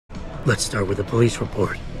Let's start with the police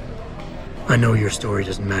report. I know your story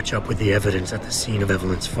doesn't match up with the evidence at the scene of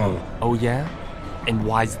Evelyn's fall. Oh yeah? And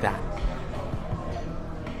why's that?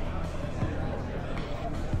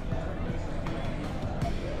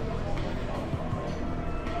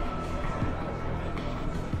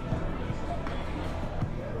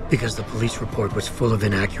 Because the police report was full of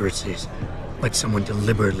inaccuracies, like someone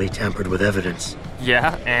deliberately tampered with evidence.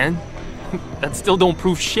 Yeah, and? That still don't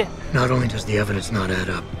prove shit. Not only does the evidence not add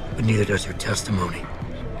up, but neither does your testimony.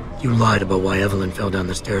 You lied about why Evelyn fell down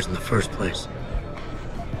the stairs in the first place.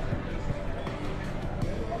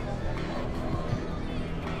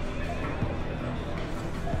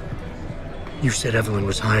 You said Evelyn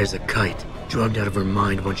was high as a kite, drugged out of her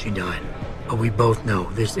mind when she died. But we both know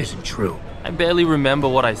this isn't true. I barely remember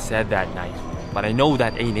what I said that night, but I know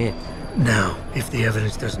that ain't it. Now, if the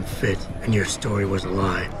evidence doesn't fit and your story was a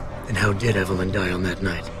lie, then how did Evelyn die on that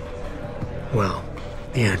night? Well,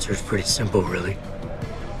 the answer is pretty simple, really.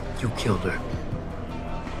 You killed her.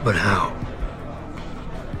 But how?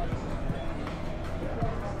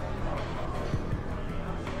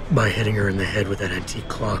 By hitting her in the head with that antique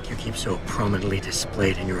clock you keep so prominently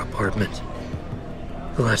displayed in your apartment.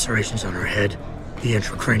 The lacerations on her head, the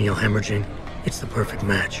intracranial hemorrhaging, it's the perfect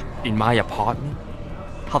match. In my apartment?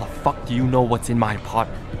 How the fuck do you know what's in my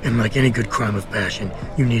apartment? And like any good crime of passion,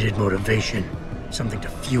 you needed motivation, something to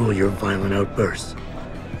fuel your violent outbursts.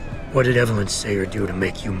 What did Evelyn say or do to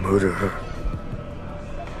make you murder her?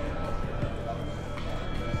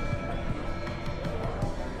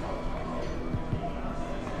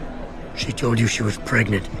 She told you she was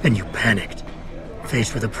pregnant, and you panicked.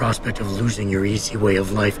 Faced with the prospect of losing your easy way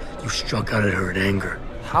of life, you struck out at her in anger.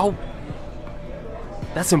 How?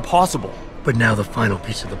 That's impossible. But now the final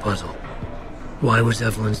piece of the puzzle. Why was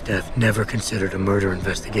Evelyn's death never considered a murder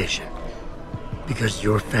investigation? Because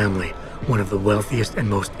your family, one of the wealthiest and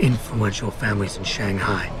most influential families in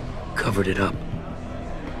Shanghai, covered it up.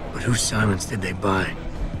 But whose silence did they buy?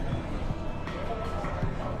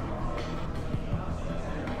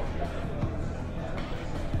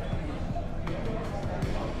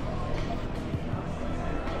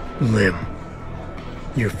 Lim.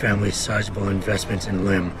 Your family's sizable investments in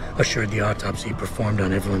Lim assured the autopsy performed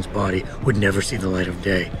on Evelyn's body would never see the light of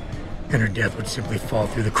day, and her death would simply fall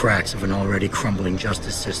through the cracks of an already crumbling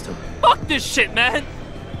justice system. Fuck this shit, man!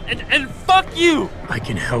 And fuck you! I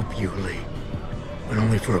can help you, Lee, but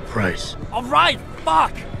only for a price. Alright,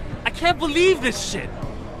 fuck! I can't believe this shit!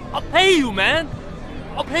 I'll pay you, man!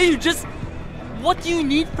 I'll pay you, just... What do you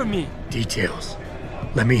need from me? Details.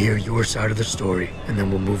 Let me hear your side of the story, and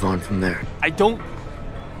then we'll move on from there. I don't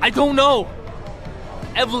know.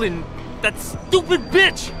 Evelyn, that stupid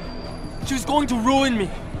bitch! She was going to ruin me.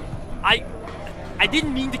 I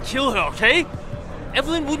didn't mean to kill her, okay?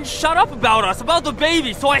 Evelyn wouldn't shut up about us, about the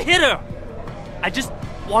baby, so I hit her. I just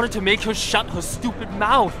wanted to make her shut her stupid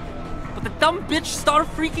mouth. But the dumb bitch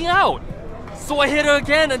started freaking out. So I hit her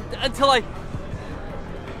again until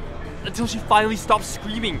she finally stopped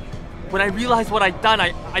screaming. When I realized what I'd done,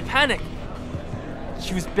 I panicked.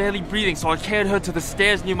 She was barely breathing, so I carried her to the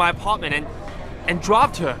stairs near my apartment and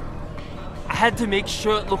dropped her. I had to make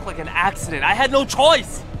sure it looked like an accident. I had no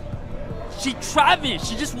choice. She trapped me.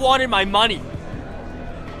 She just wanted my money.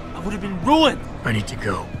 I would have been ruined. I need to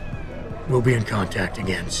go. We'll be in contact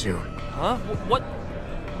again soon. Huh?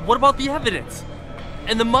 What about the evidence?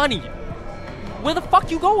 And the money? Where the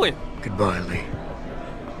fuck you going? Goodbye, Lee.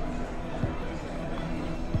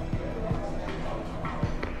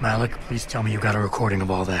 Malik, please tell me you got a recording of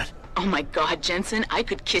all that. Oh my God, Jensen, I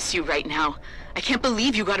could kiss you right now. I can't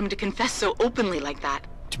believe you got him to confess so openly like that.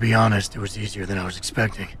 To be honest, it was easier than I was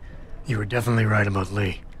expecting. You were definitely right about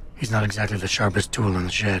Lee. He's not exactly the sharpest tool in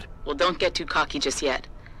the shed. Well, don't get too cocky just yet.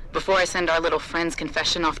 Before I send our little friend's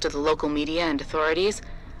confession off to the local media and authorities,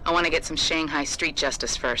 I want to get some Shanghai street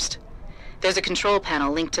justice first. There's a control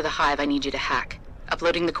panel linked to the hive I need you to hack.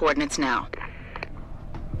 Uploading the coordinates now.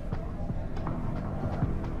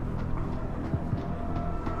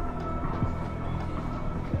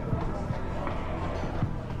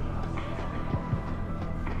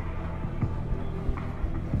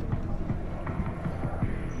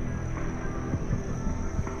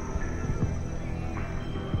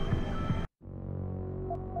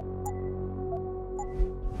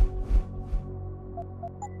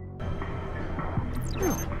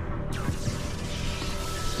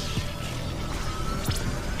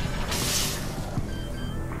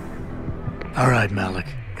 All right, Malik.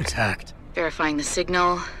 It's hacked. Verifying the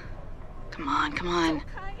signal. Come on, come on.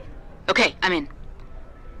 Okay, I'm in.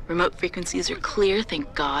 Remote frequencies are clear,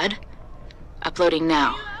 thank God. Uploading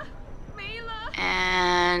now.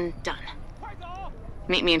 And done.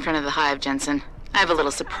 Meet me in front of the hive, Jensen. I have a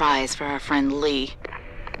little surprise for our friend Lee.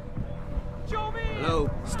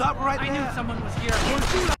 Hello? Stop right there! I knew someone was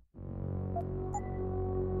here.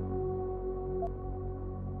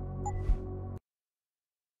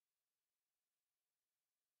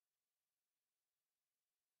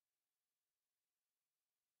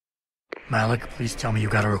 Malik, please tell me you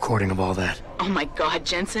got a recording of all that. Oh my god,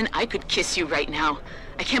 Jensen, I could kiss you right now.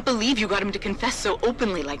 I can't believe you got him to confess so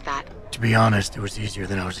openly like that. To be honest, it was easier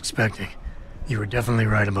than I was expecting. You were definitely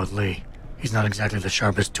right about Lee. He's not exactly the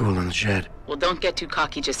sharpest tool in the shed. Well, don't get too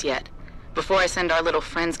cocky just yet. Before I send our little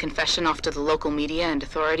friend's confession off to the local media and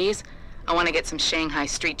authorities, I want to get some Shanghai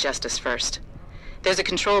street justice first. There's a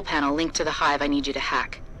control panel linked to the hive I need you to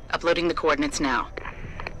hack. Uploading the coordinates now.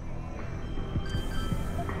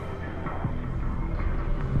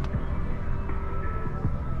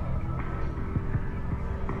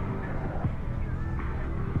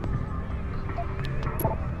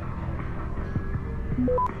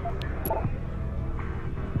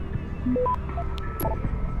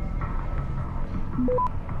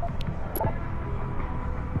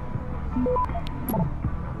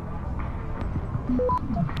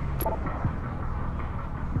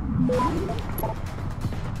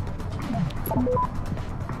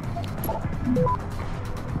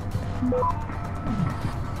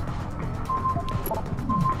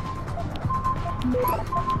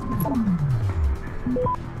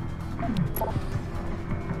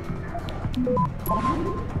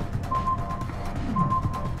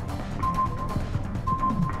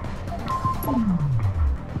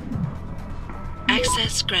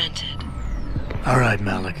 Access granted. All right,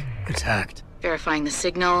 Malik. It's hacked. Verifying the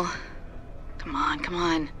signal. Come on, come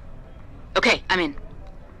on. Okay, I'm in.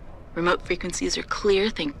 Remote frequencies are clear,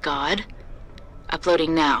 thank God.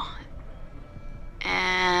 Uploading now.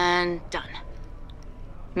 And done.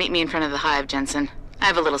 Meet me in front of the hive, Jensen. I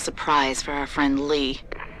have a little surprise for our friend Lee.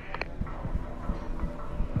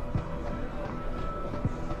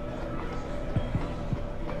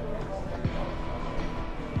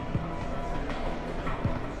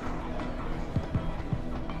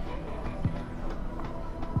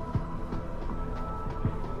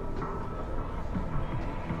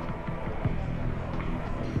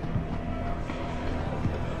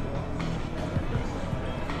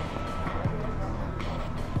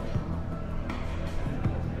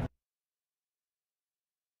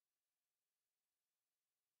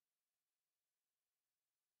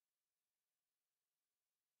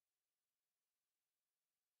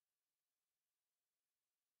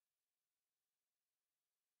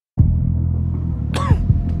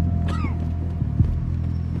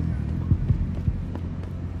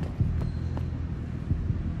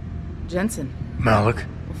 Jensen. Malik?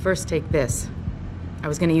 Well, first take this. I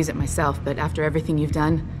was gonna use it myself, but after everything you've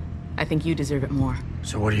done, I think you deserve it more.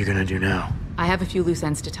 So what are you gonna do now? I have a few loose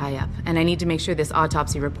ends to tie up, and I need to make sure this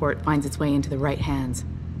autopsy report finds its way into the right hands.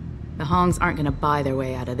 The Hongs aren't gonna buy their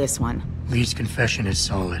way out of this one. Lee's confession is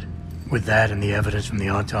solid. With that and the evidence from the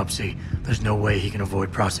autopsy, there's no way he can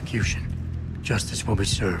avoid prosecution. Justice will be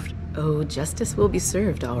served. Oh, justice will be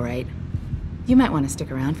served, all right. You might want to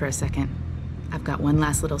stick around for a second. I've got one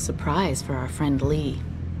last little surprise for our friend Lee.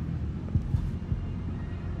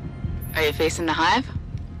 Are you facing the hive?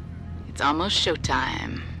 It's almost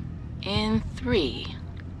showtime. In 3,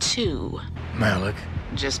 2... Malik?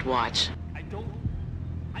 Just watch. I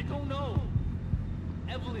don't know.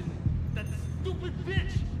 Evelyn, that stupid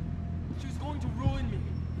bitch. She was going to ruin me.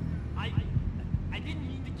 I didn't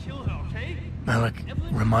mean to kill her, okay? Malik,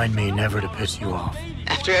 remind me never to piss you off.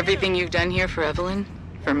 After everything you've done here for Evelyn,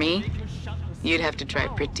 for me, you'd have to try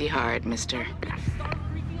pretty hard, mister. I started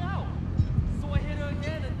freaking out. So I hit her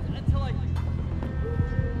again until I...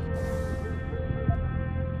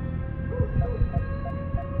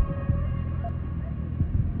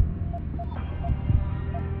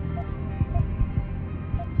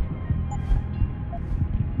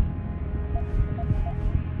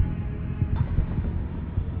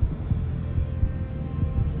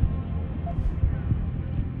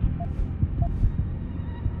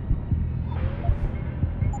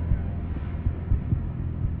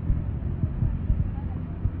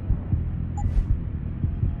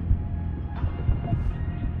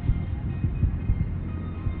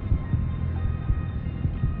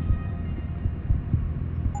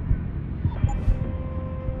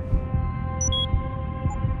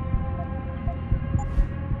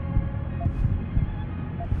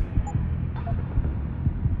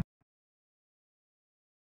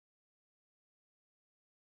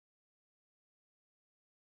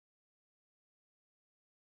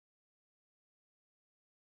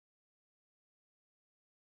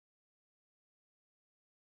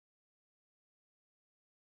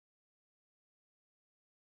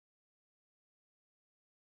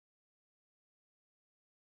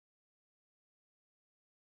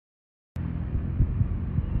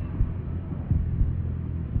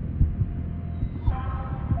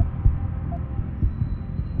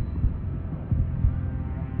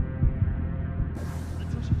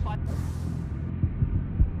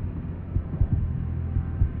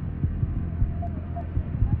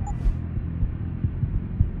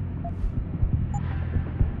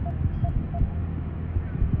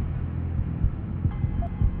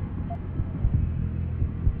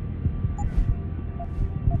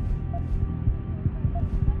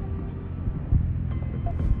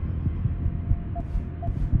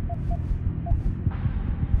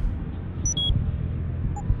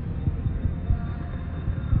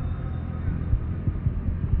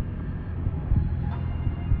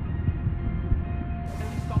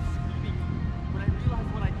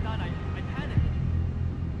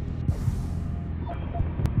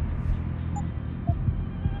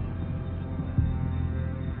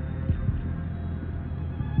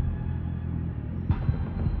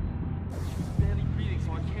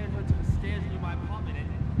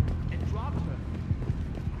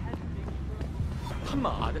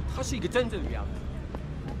 妈的，他是一个真正的样子。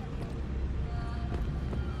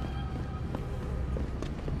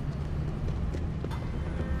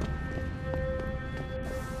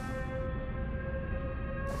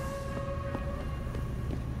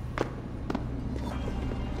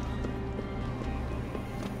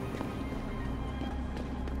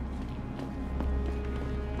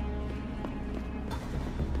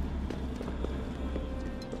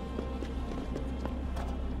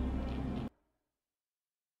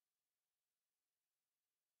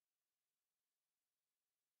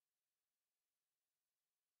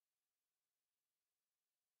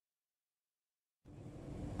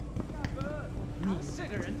你这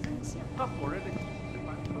个人真像，他火热的气势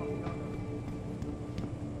把你搞飘了。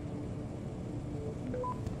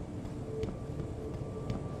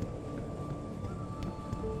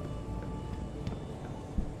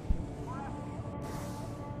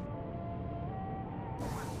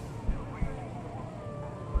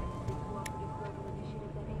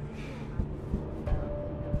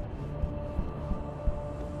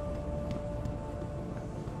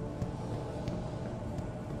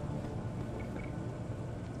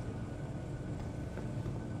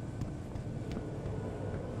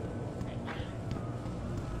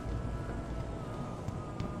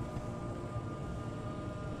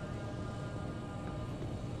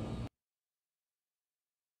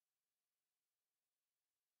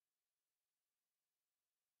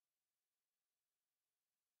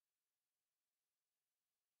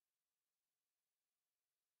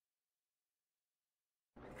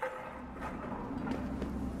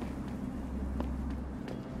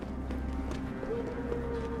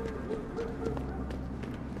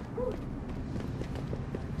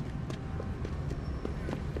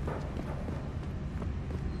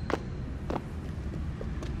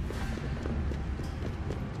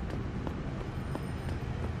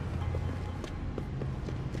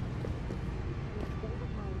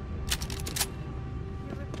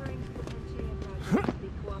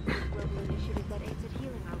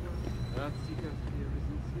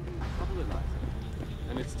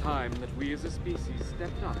And it's time that we as a species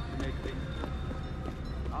stepped up to make things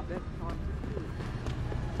our best chance of doing.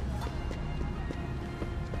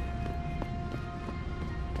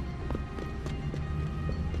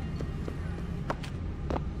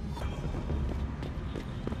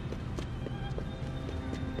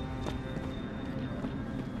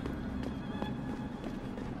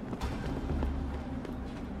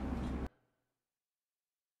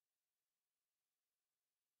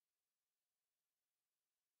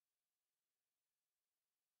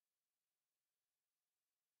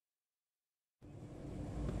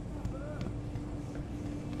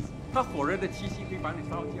 它火热的气息可以把你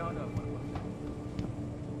烧焦的。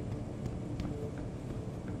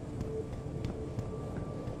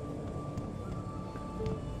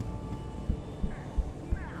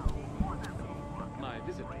My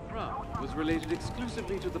visit to Prague was related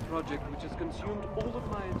exclusively to the project which has consumed all of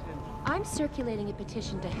my attention. I'm circulating a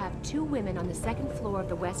petition to have 2 women on the 2nd floor of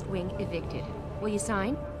the West Wing evicted. Will you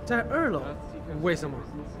sign? 在2楼？为什么？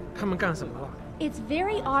他们干什么了？ It's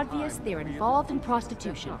very obvious they're involved in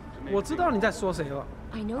prostitution. 我知道你在说谁了。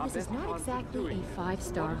 I know this is not exactly a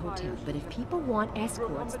 5-star hotel, but if people want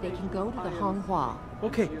escorts, they can go to the Honghua.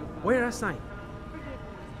 Okay, where I sign?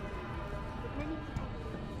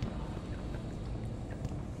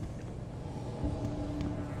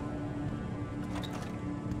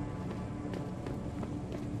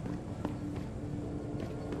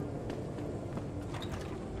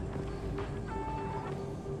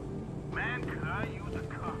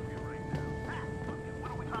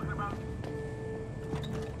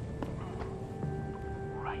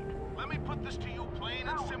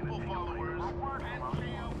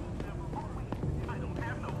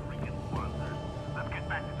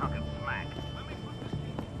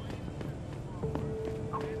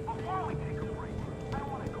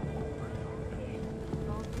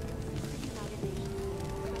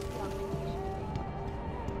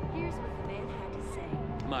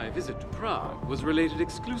 My visit to Prague was related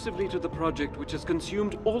exclusively to the project which has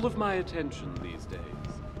consumed all of my attention these days.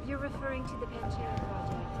 You're referring to the Panchea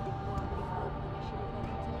project, the cooperative global initiative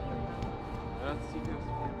that aims at healing our world. Earthseekers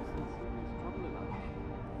find this in serious trouble enough.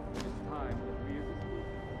 It is time that we as a species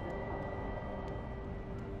step up.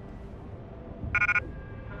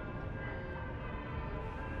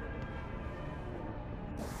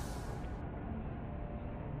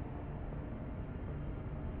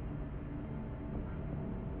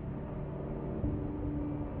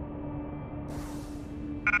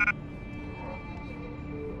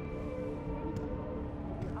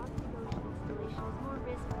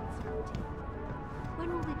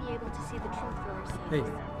 be able to see the truth for ourselves. Hey,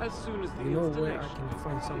 As soon as the you know where I installation. can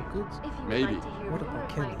find some goods? If you Maybe. would like to hear What more about of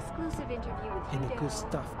my Candy? exclusive interview with Any Hugh good Darrow,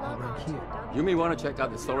 stuff log around on to here? You may want to check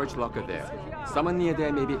out the storage locker there. Someone near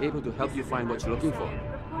there may be able to help you find what you're looking for.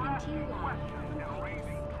 Reporting to you live from Vegas.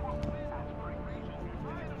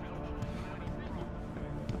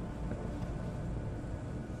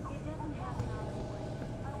 It doesn't happen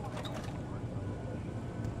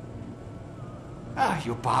often.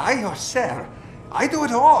 You buy or sell? I do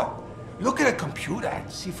it all. Look at a computer and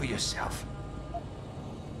see for yourself.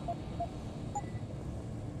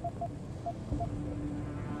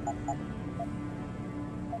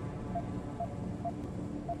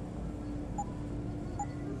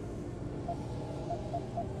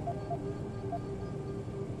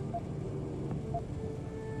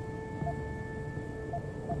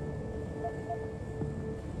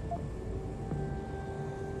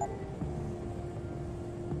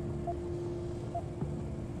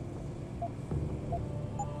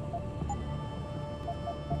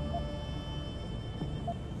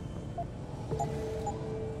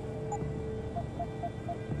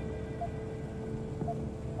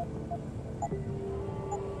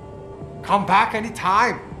 Come back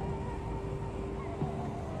anytime.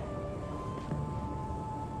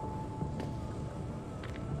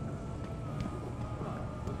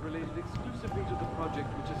 Was related exclusively to the project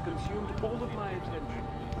which has consumed all of my attention.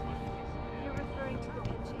 You're referring to the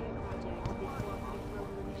Panchea project, the cooperative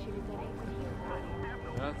global initiative that aims at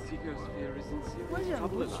healing. Earth's ecosphere is in serious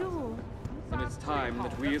trouble, Eliza. And it's time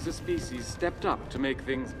that we as a species stepped up to make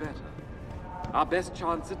things better. Our best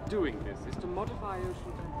chance at doing this is to modify ocean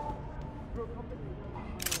temperature through a combination of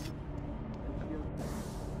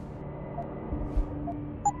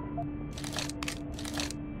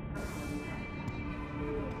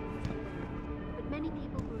But many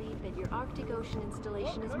people believe that your Arctic Ocean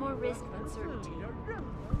installation is more risk than certainty.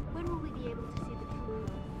 When will we be able to see the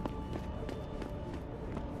truth?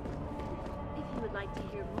 If you would like to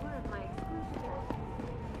hear more of my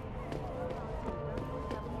exclusive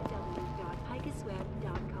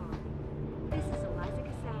www.picasweb.com. This is Eliza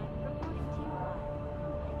Cassan reporting to you live from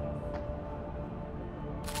Picas.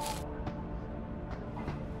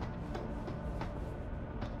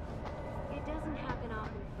 It doesn't happen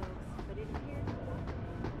often, folks, but it appears.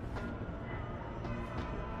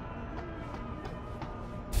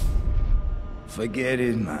 Forget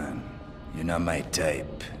it, man. You're not my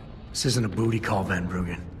type. This isn't a booty call, Van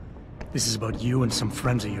Bruggen. This is about you and some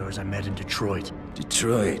friends of yours I met in Detroit.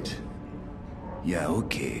 Detroit? Yeah,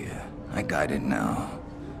 okay. I got it now.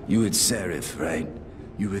 You with Seraph, right?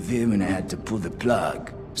 You were there when I had to pull the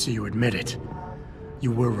plug. So you admit it.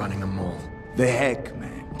 You were running a mole. The heck,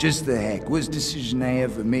 man. Just the heck. Worst decision I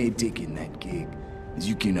ever made taking that gig. As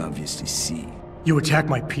you can obviously see. You attack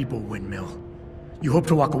my people, Windmill. You hope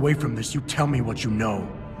to walk away from this, you tell me what you know.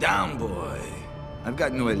 Down, boy. I've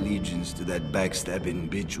got no allegiance to that backstabbing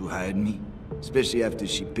bitch who hired me. Especially after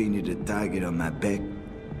she painted a target on my back.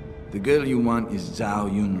 The girl you want is Zhao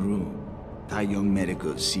Yunru, Tai Young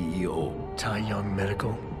Medical CEO. Tai Young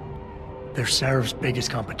Medical? They're Seraph's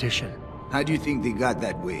biggest competition. How do you think they got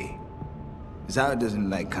that way? Zhao doesn't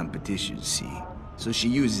like competition, see? So she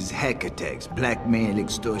uses hack attacks, blackmail,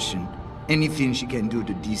 extortion, anything she can do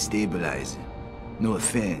to destabilize it. No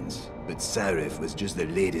offense, but Seraph was just the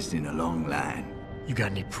latest in a long line. You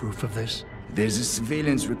got any proof of this? There's a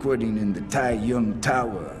surveillance recording in the Tai Young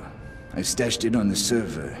Tower. I've stashed it on the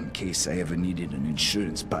server in case I ever needed an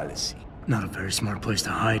insurance policy. Not a very smart place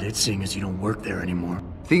to hide it, seeing as you don't work there anymore.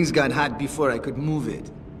 Things got hot before I could move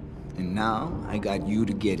it. And now, I got you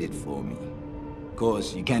to get it for me. Of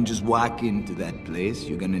course, you can't just walk into that place.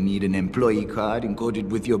 You're gonna need an employee card encoded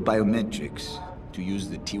with your biometrics to use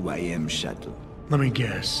the TYM shuttle. Let me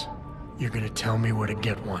guess. You're gonna tell me where to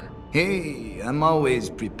get one. Hey, I'm always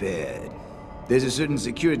prepared. There's a certain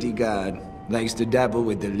security guard, likes to dabble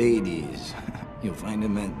with the ladies. You'll find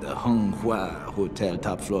him at the Hung Hua Hotel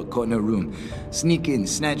top floor corner room. Sneak in,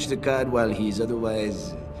 snatch the card while he's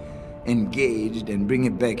otherwise engaged, and bring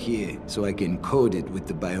it back here so I can code it with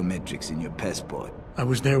the biometrics in your passport. I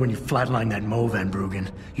was there when you flatlined that Mo, Van Bruggen.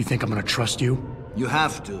 You think I'm gonna trust you? You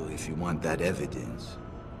have to if you want that evidence.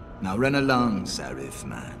 Now run along, Seraph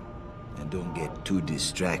man, and don't get too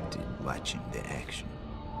distracted watching the action.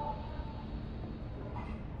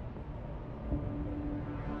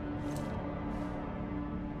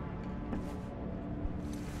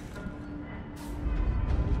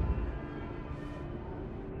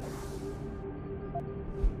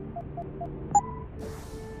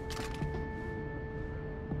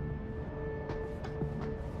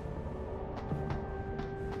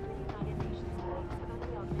 United Nations meetings about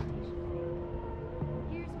the augmentation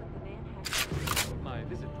rate. Here's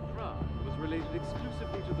visit to Prague was related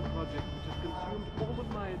exclusively to the project which has consumed all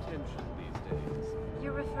of my attention these days.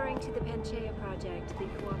 You're referring to the Panchaea project, the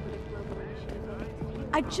cooperative global initiative.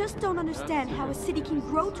 I just don't understand how a city can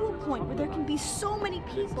grow to a point where there can be so many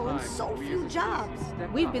people and so few jobs.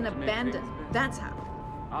 We've been abandoned, that's how.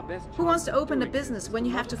 Who wants to open a business when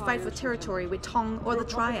you have to fight for territory with Tong or the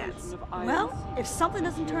Triads? Well, if something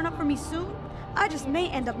doesn't turn up for me soon, I just may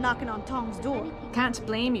end up knocking on Tong's door. Can't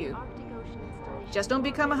blame you. Just don't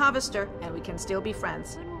become a harvester, and we can still be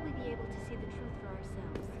friends. When will we be able to see the truth for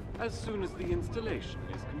ourselves? As soon as the installation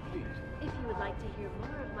is complete. If you would like to hear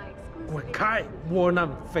more of my exclusive 我开窝囊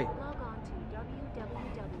废。 log on to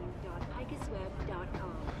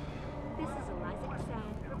www.picusweb.com. This is Eliza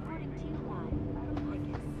Cassan reporting to you live from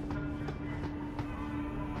Picus.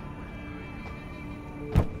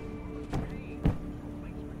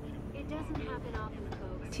 It doesn't happen often,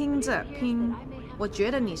 folks. 听着，拼，我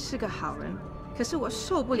觉得你是个好人，可是我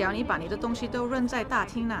受不了你把你的东西都扔在大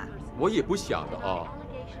厅那。我也不晓得哦，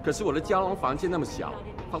可是我的胶囊房间那么小，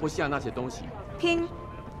放不下那些东西。拼，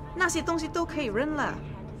那些东西都可以扔了，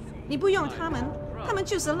你不用它们，它们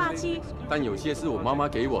就是垃圾。但有些是我妈妈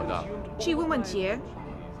给我的。去问问杰，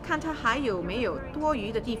看他还有没有多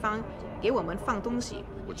余的地方给我们放东西。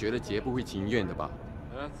我觉得杰不会情愿的吧。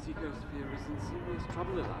 Earth's ecosphere is in serious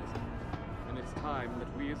trouble, Eliza. And it's time that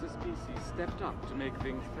we as a species stepped up to make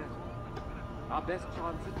things better. Our best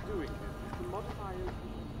chance at doing this is to modify it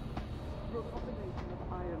through a combination of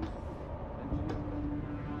iron and geothermal.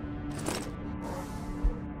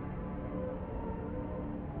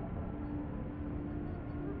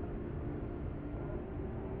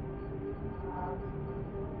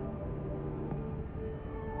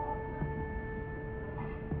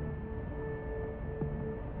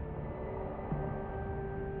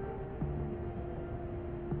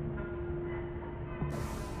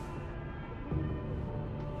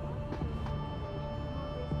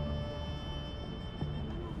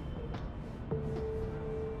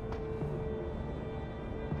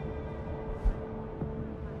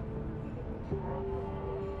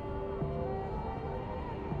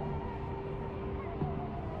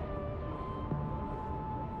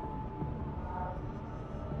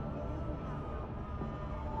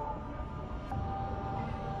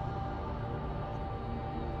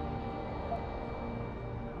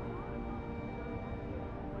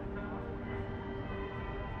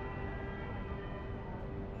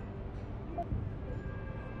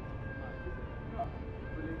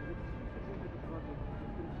 Related exclusively to the project which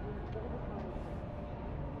has consumed all of my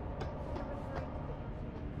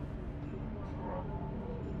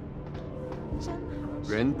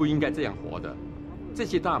人不应该这样活的，这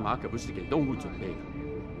些大麻可不是给动物准备的。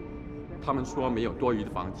他们说没有多余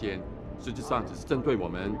的房间，实质上只是针对我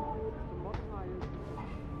们。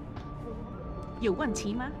有问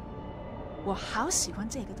题吗？我好喜欢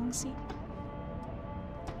这个东西。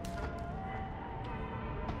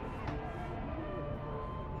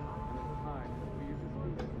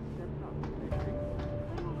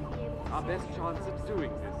 Our best chance at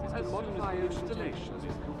doing this is to modify installations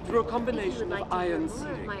through a combination of iron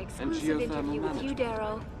sealing my and exclusive geothermal interview with you, management.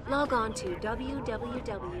 Darrow, log on to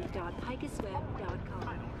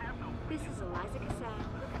www.picusweb.com. This is Eliza Cassan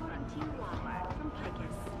reporting to you live from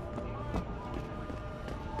Picus.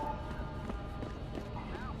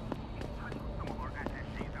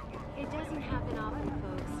 It doesn't happen often,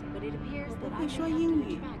 folks, but it appears that I may have to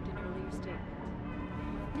retract an earlier statement.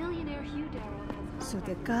 Millionaire Hugh Darrow has... So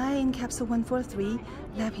the guy in capsule 143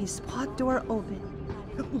 left his pod door open.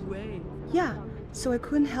 No way. Yeah, so I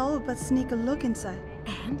couldn't help but sneak a look inside.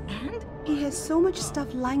 And? He has so much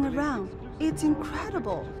stuff lying around. It's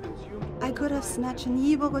incredible. I could have snatched an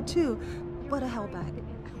e-book or two, but I held back.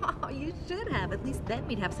 Oh, you should have. At least then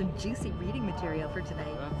we'd have some juicy reading material for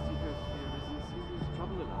tonight. Earth's ecosphere is in serious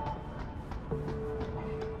trouble, Eliza.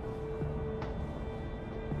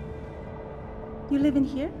 You live in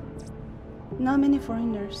here? Not many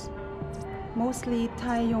foreigners. Mostly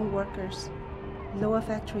Thai young workers. Lower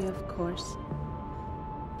factory, of course.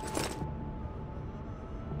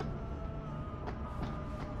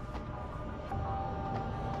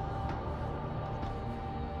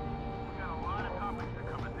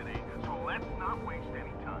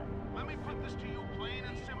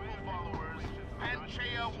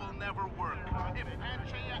 Panchaea will never work. If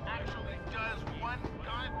Panchaea actually does one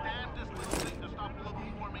goddamn little thing to stop global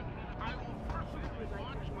warming, I will personally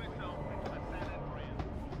launch myself into the San Andreas.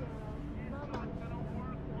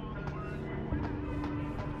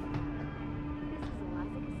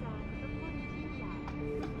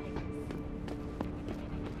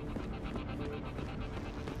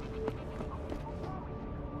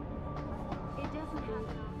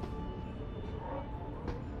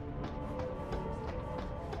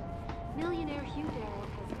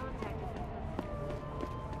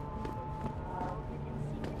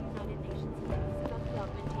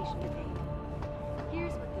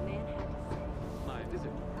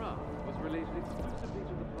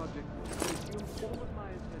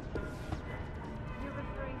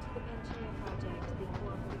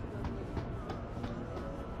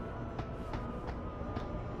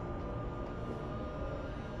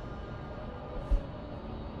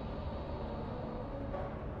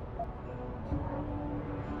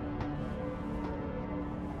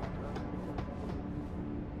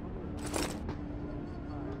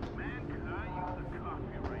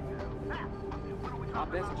 Our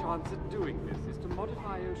best chance at doing this is to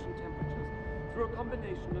modify ocean temperatures through a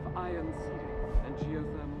combination of ion seeding and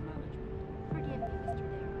geothermal management. Forgive me, Mr.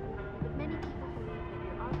 Darrow, but many people believe that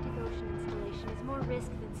your Arctic Ocean installation is more risk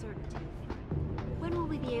than certainty. When will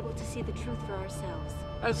we be able to see the truth for ourselves?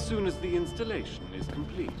 As soon as the installation is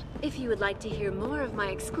complete. If you would like to hear more of my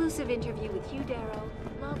exclusive interview with Hugh Darrow,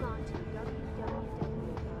 log on to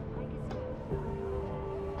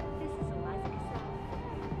This is Eliza Cassell.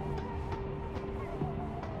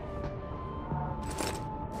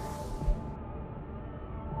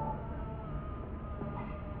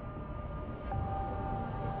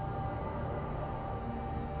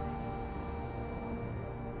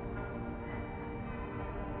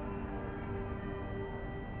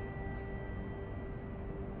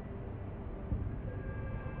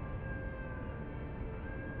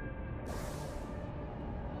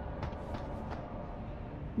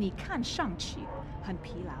 你看上去很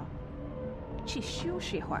疲劳，去休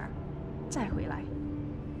息会儿，再回来。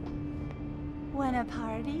Want a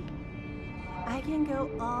party? I can go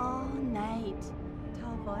all night,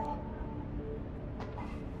 tall boy.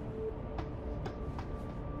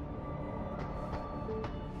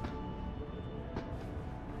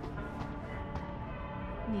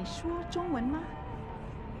 你说中文吗？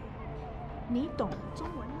你懂中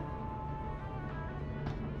文吗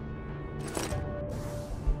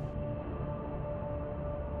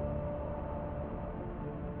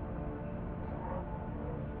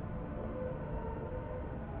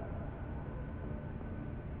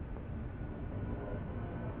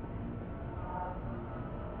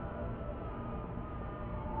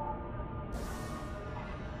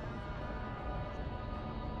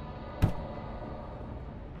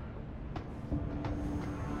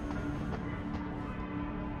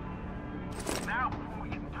？Now, before we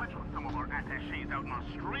get in touch with some of our attachés out in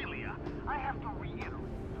Australia, I have to reiterate.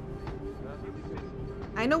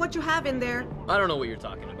 I know what you have in there. I don't know what you're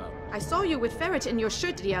talking about. I saw you with ferret in your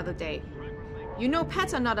shirt the other day. You know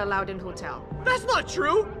pets are not allowed in hotel. That's not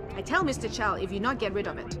true! I tell Mr. Chow if you not get rid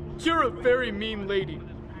of it. You're a very mean lady.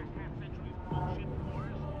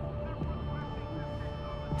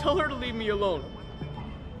 Tell her to leave me alone.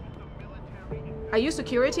 Are you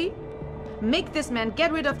security? Make this man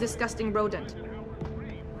get rid of disgusting rodent.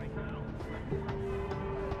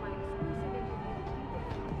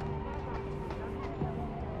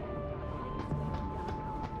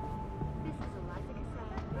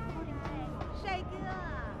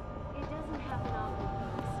 It doesn't happen often,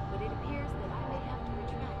 folks, but it appears that I may have to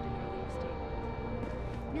retract an earlier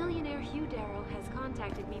statement. Millionaire Hugh Darrow has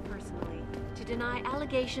contacted me personally to deny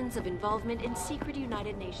allegations of involvement in secret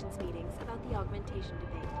United Nations meetings about the augmentation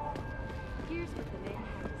debate. Here's what the man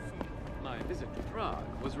had to say. My visit to Prague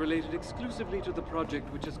was related exclusively to the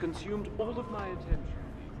project which has consumed all of my attention.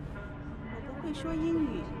 我不会说英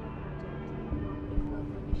语。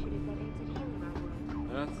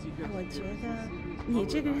我觉得你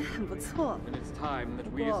这个人很不错，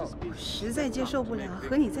不过我实在接受不了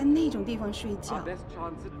和你在那种地方睡觉。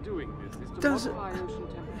但是，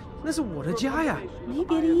那是我的家呀。没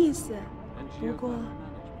别的意思，不过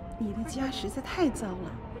你的家实在太糟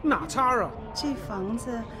了。哪差啊？这房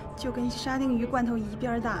子就跟沙丁鱼罐头一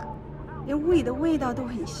边大，连屋里的味道都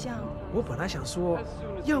很像。我本来想说，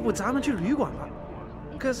要不咱们去旅馆吧，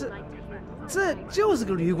可是这就是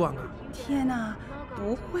个旅馆啊！天哪，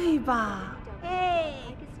不会吧？哎，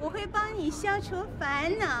我会帮你消除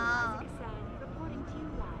烦恼。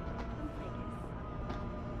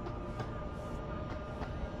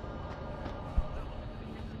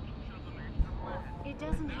It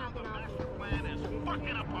doesn't happen often. Plan is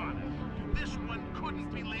fucking upon us. This one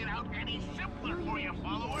couldn't be laid out any simpler for you,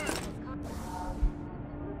 followers.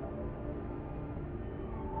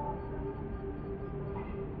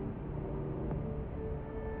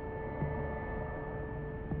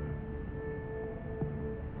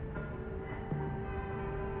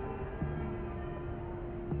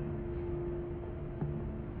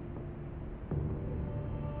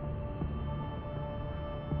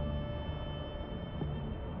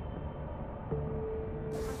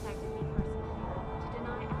 Contacted me personally to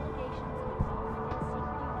deny allegations of involvement in secret United Nations meetings.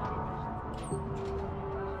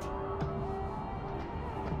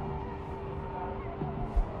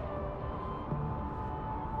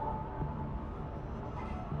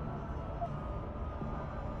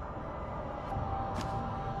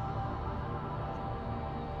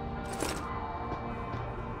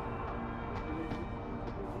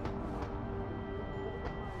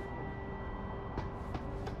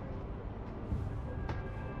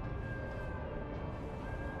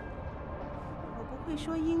 我不会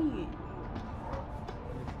说英语。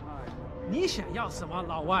你想要什么，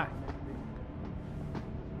老外？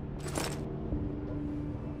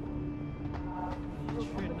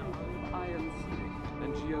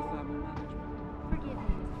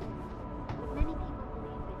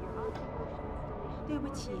对不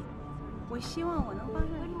起，我希望我能帮上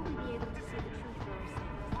你。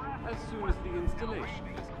 As soon as the installation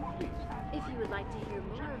is complete. If you would like to hear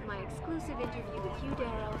more of my exclusive interview with Hugh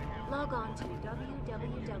Darrow, log on to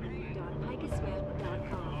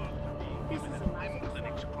www.picusweb.com. This is Eliza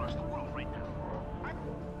clinics across the world right now.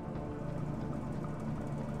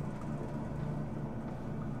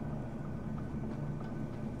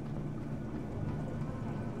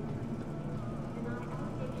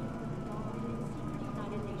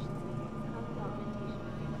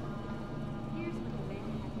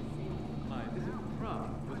 My visit to Prague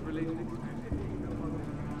was related exclusively.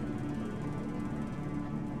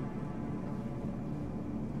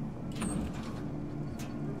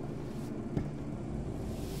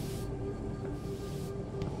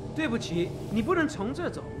 对不起，你不能从这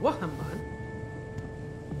走，我很忙。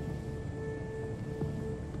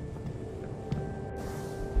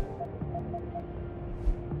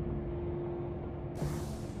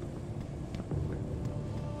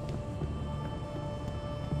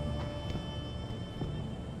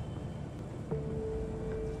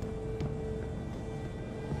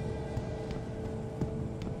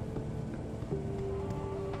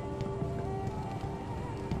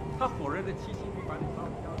他否认的七星旅馆里报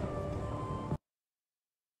销的。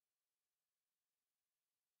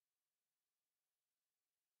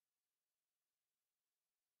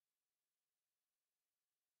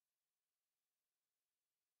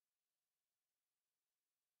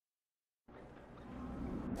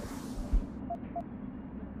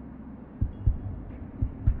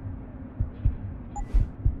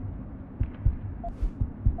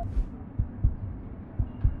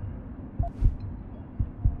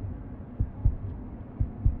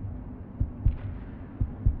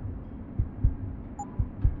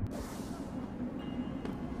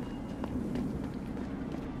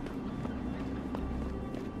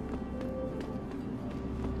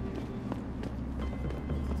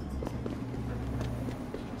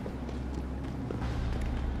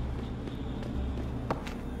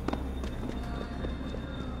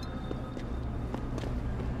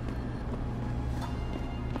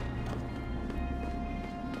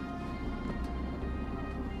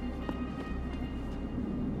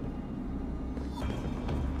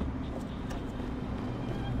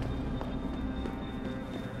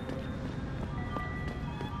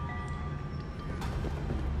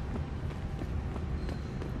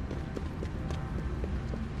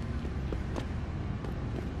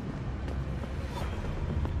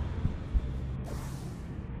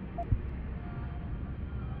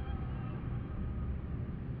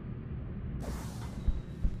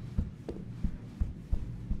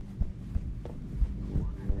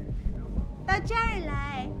 到这儿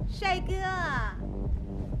来，帅哥。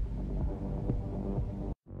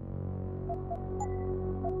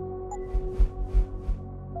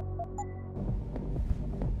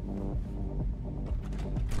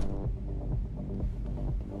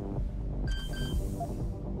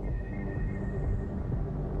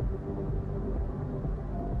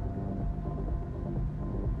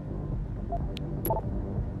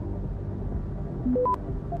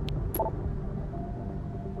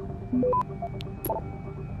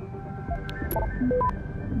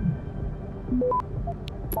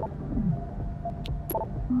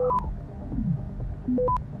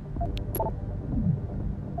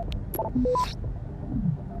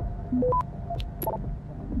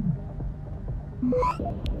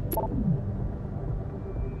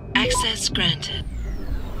Access granted.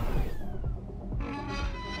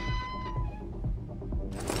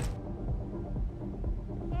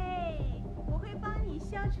 嘿，我会帮你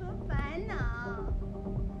消除烦恼。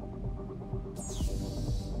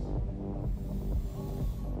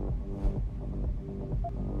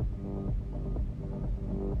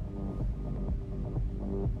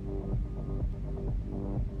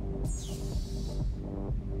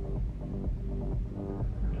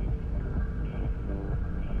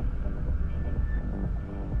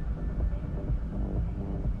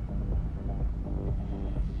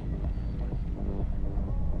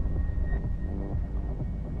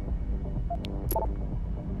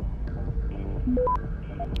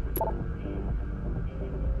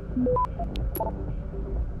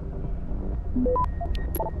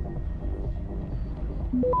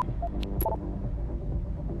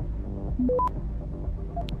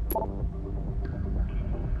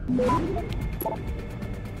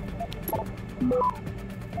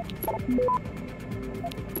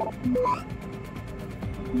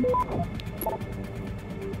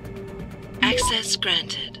Access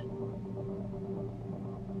granted.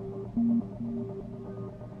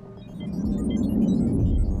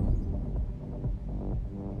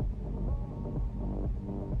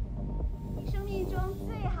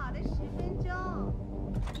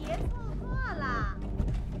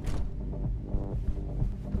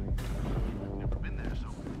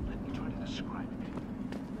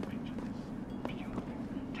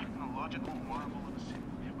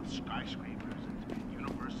 skyscrapers and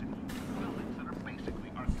universities and buildings that are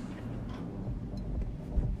basically architecture.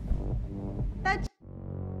 That's...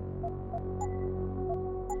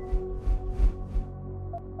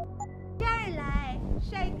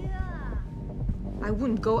 I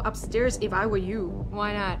wouldn't go upstairs if I were you.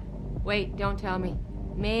 Why not? Wait, don't tell me.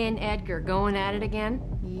 May and Edgar going at it again?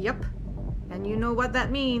 Yep. And you know what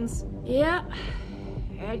that means. Yeah.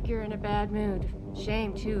 Edgar in a bad mood.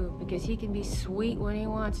 Shame, too, because he can be sweet when he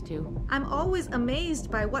wants to. I'm always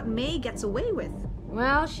amazed by what May gets away with.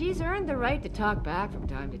 Well, she's earned the right to talk back from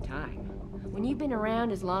time to time. When you've been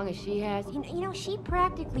around as long as she has, you know, she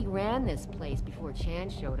practically ran this place before Chan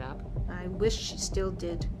showed up. I wish she still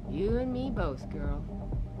did. You and me both, girl.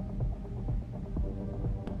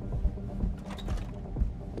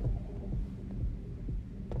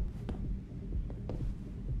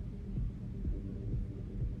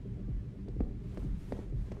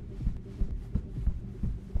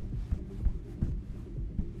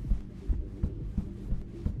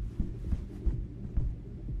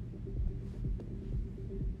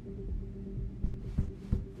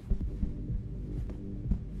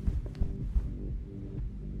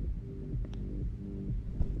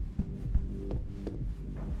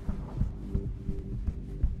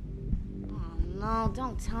 No,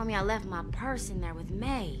 don't tell me I left my purse in there with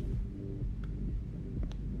May.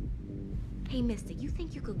 Hey, mister, you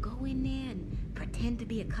think you could go in there and pretend to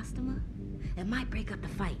be a customer? It might break up the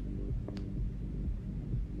fight.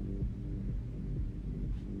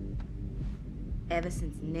 Ever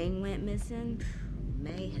since Ning went missing,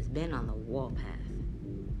 May has been on the warpath.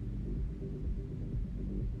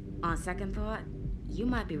 On second thought, you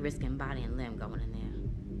might be risking body and limb going in there.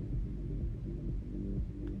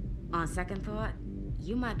 On second thought,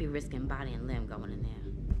 you might be risking body and limb going in there.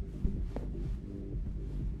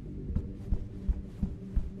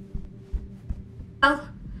 Well,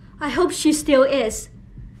 I hope she still is.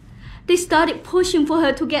 They started pushing for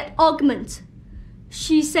her to get augments.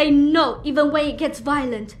 She say no even when it gets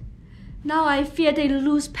violent. Now I fear they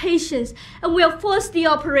lose patience and will force the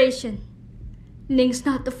operation. Ning's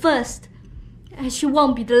not the first, and she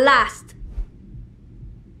won't be the last.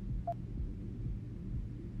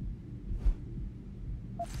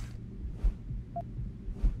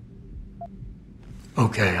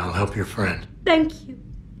 Okay, I'll help your friend. Thank you.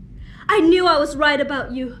 I knew I was right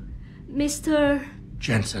about you, Mr.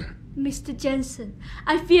 Jensen. Mr. Jensen.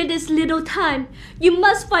 I fear there's little time. You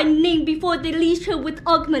must find Ning before they leash her with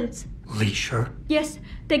augments. Leash her? Yes,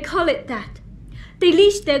 they call it that. They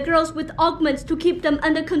leash their girls with augments to keep them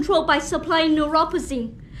under control by supplying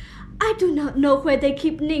neuropozyne. I do not know where they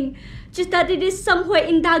keep Ning, just that it is somewhere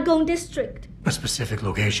in Dagong district. A specific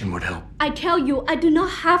location would help. I tell you, I do not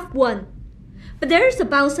have one. But there is a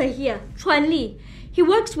bouncer here, Chuan Li. He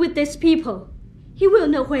works with these people. He will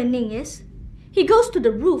know where Ning is. He goes to the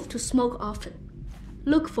roof to smoke often.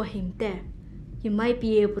 Look for him there. You might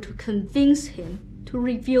be able to convince him to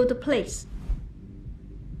reveal the place.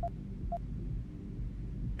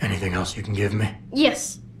 Anything else you can give me?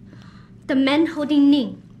 Yes. The men holding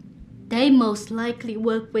Ning. They most likely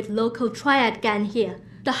work with local triad gang here,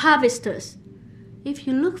 the Harvesters. If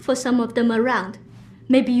you look for some of them around,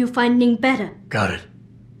 maybe you find Ning better. Got it.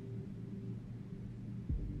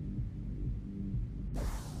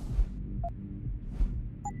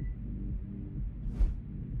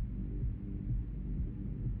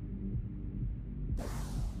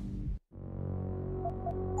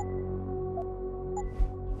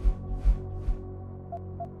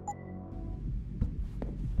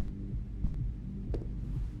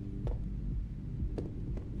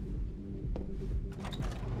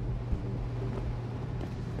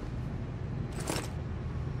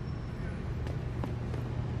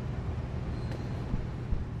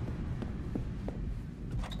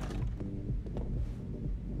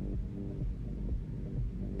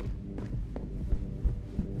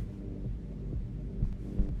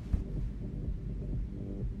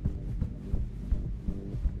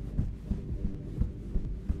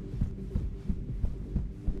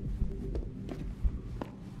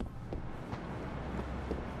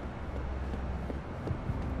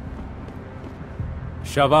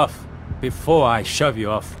 Shove off, before I shove you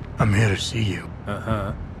off. I'm here to see you.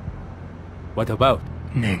 Uh-huh. What about?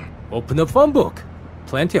 Ning. Open the phone book.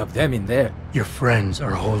 Plenty of them in there. Your friends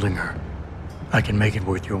are holding her. I can make it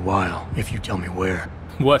worth your while if you tell me where.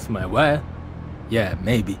 Worth my while? Yeah,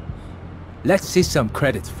 maybe. Let's see some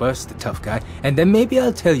credits first, the tough guy, and then maybe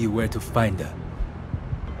I'll tell you where to find her.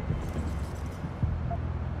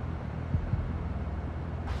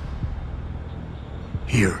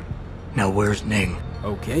 Here. Now where's Ning?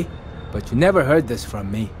 Okay, but you never heard this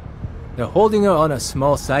from me. They're holding her on a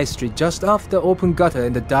small side street just off the open gutter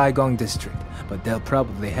in the Daigong district, but they'll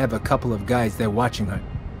probably have a couple of guys there watching her.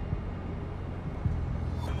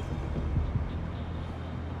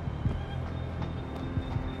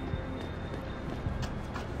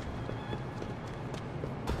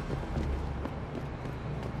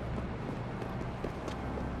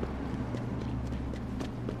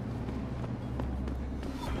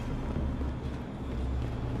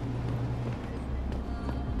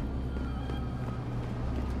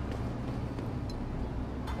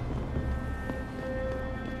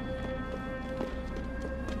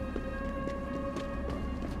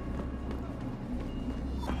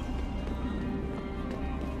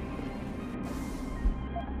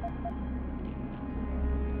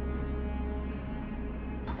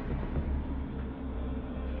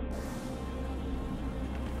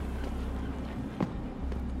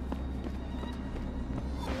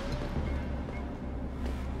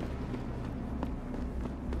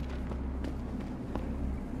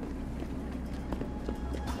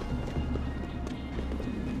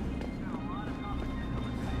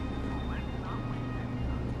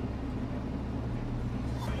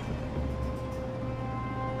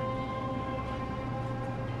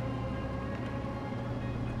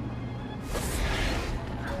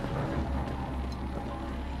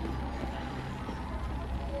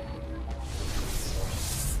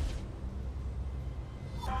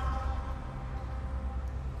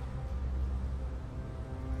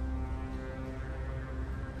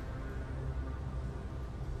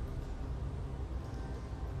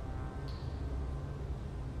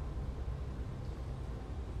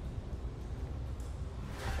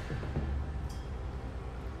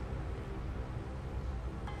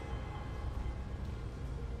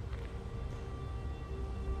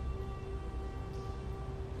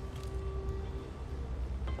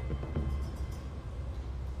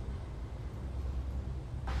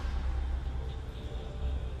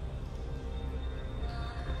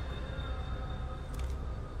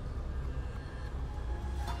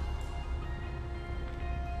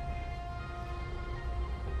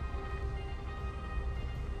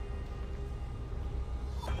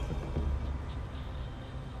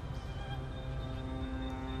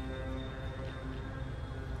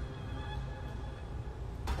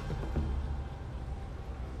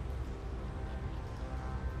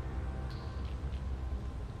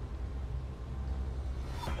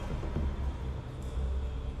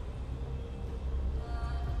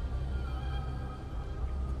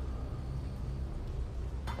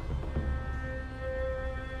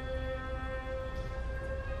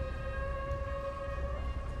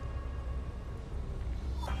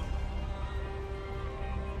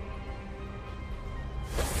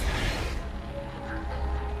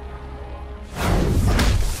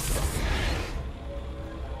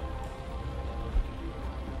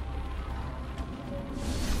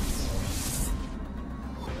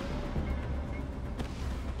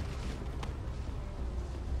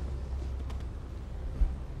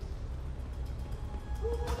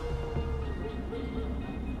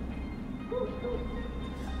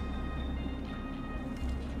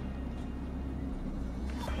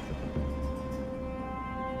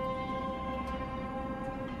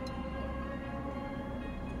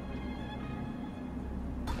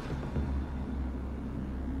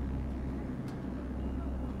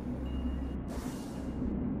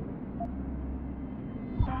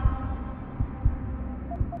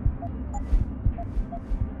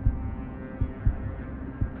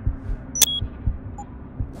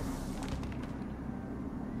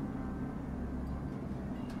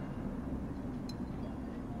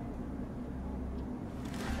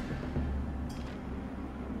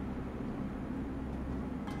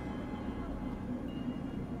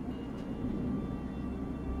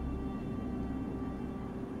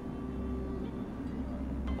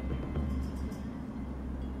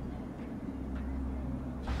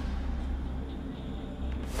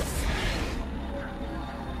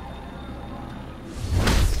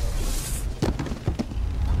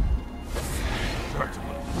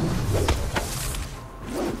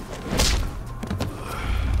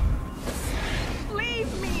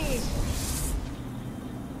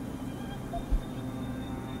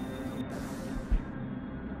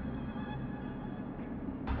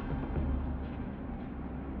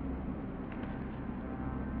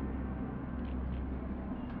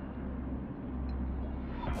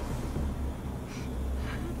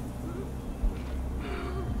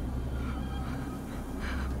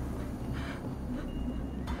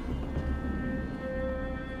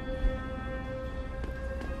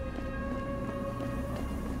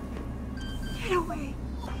 Get away.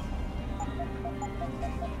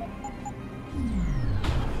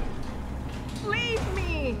 Leave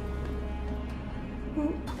me!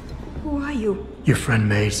 Who are you? Your friend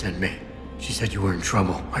May sent me. She said you were in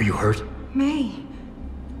trouble. Are you hurt? May.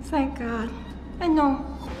 Thank God. And no,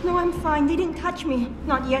 I'm fine. They didn't touch me.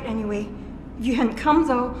 Not yet, anyway. If you hadn't come,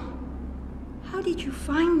 though, how did you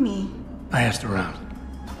find me? I asked around.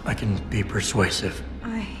 I can be persuasive.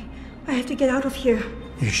 I have to get out of here.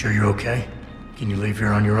 You sure you're okay? Can you leave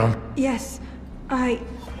here on your own? Yes,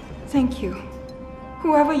 thank you.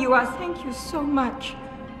 Whoever you are, thank you so much.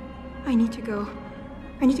 I need to go.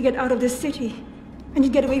 I need to get out of this city. I need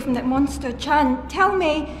to get away from that monster, Chan. Tell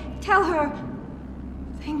May, tell her,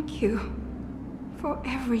 thank you for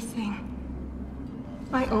everything.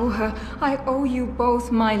 I owe her, I owe you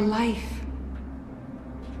both my life.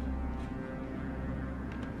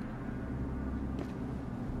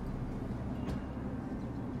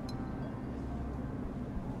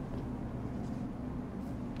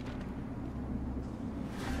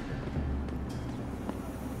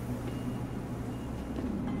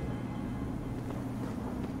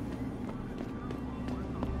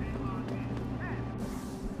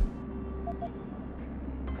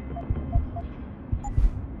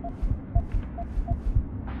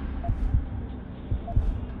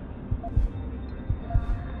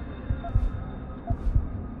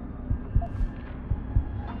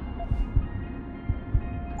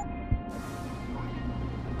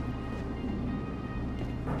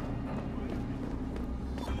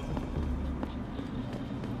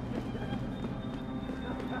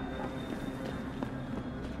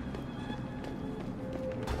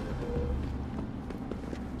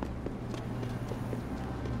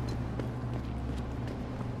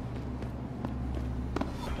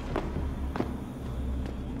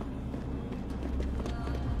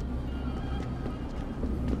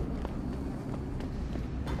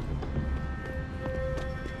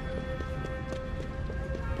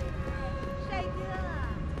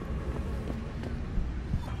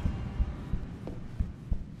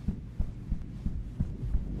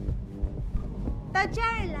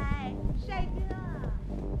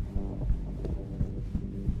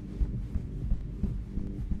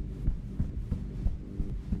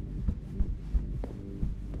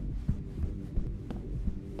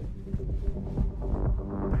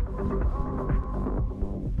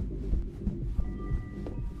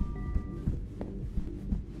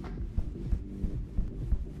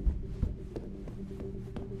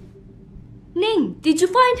 Ning, did you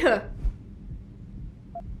find her?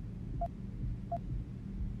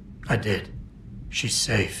 I did. She's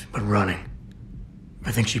safe, but running.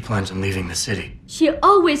 I think she plans on leaving the city. She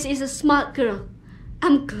always is a smart girl.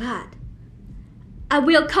 I'm glad. I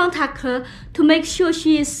will contact her to make sure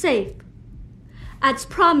she is safe. As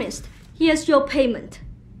promised, here's your payment.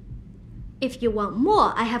 If you want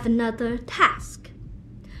more, I have another task.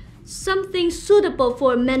 Something suitable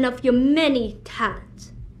for a man of your many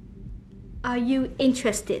talents. Are you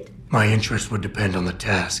interested? My interest would depend on the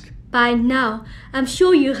task. By now, I'm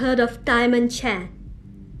sure you heard of Diamond Chan.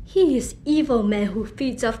 He is evil man who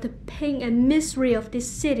feeds off the pain and misery of this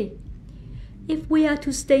city. If we are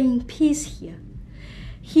to stay in peace here,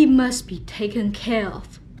 he must be taken care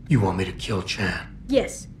of. You want me to kill Chan?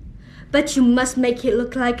 Yes, but you must make it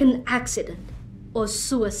look like an accident or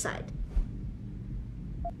suicide.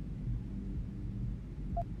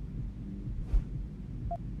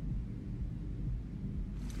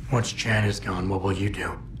 Once Chan is gone, what will you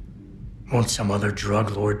do? Won't some other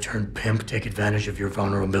drug lord turned pimp take advantage of your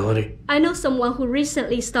vulnerability? I know someone who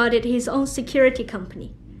recently started his own security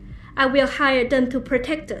company. I will hire them to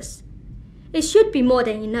protect us. It should be more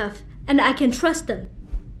than enough, and I can trust them.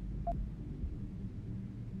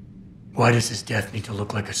 Why does his death need to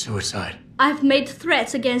look like a suicide? I've made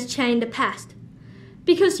threats against Chan in the past.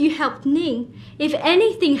 Because you helped Ning, if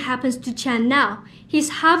anything happens to Chan now, his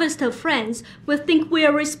harvester friends will think we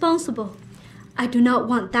are responsible. I do not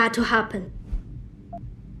want that to happen.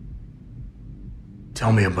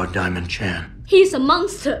 Tell me about Diamond Chan. He's a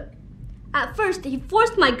monster. At first, he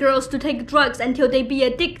forced my girls to take drugs until they be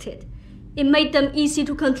addicted. It made them easy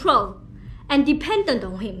to control and dependent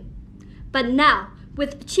on him. But now,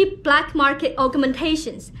 with cheap black market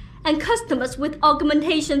augmentations and customers with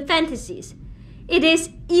augmentation fantasies, it is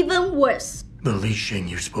even worse. The Li Xing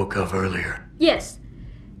you spoke of earlier. Yes.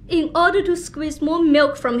 In order to squeeze more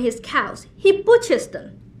milk from his cows, he butchers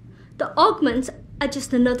them. The augments are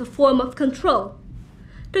just another form of control.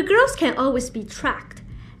 The girls can always be tracked,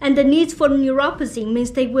 and the need for neuropathy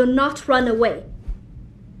means they will not run away.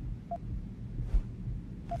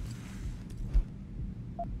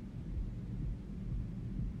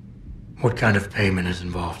 What kind of payment is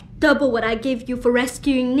involved? Double what I gave you for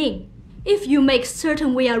rescuing Ning. If you make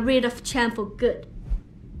certain we are rid of Chan for good.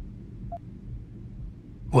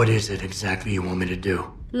 What is it exactly you want me to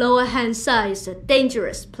do? Lower Hansa is a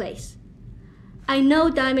dangerous place. I know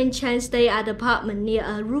Diamond Chan stay at an apartment near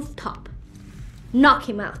a rooftop. Knock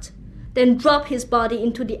him out, then drop his body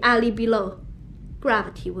into the alley below.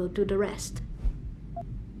 Gravity will do the rest.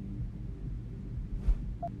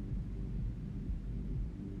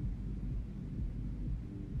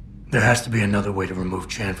 There has to be another way to remove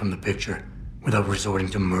Chan from the picture without resorting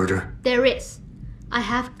to murder. There is. I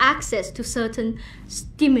have access to certain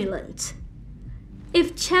stimulants.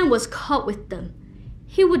 If Chan was caught with them,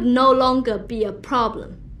 he would no longer be a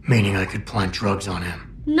problem. Meaning I could plant drugs on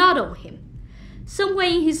him? Not on him. Somewhere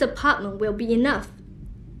in his apartment will be enough.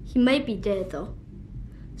 He may be dead though.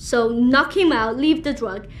 So knock him out, leave the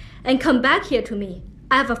drug, and come back here to me.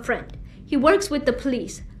 I have a friend. He works with the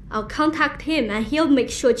police. I'll contact him and he'll make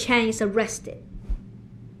sure Chan is arrested.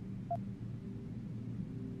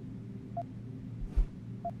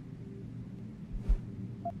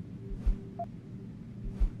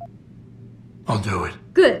 I'll do it.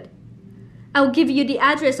 Good. I'll give you the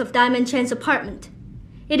address of Diamond Chan's apartment.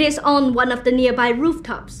 It is on one of the nearby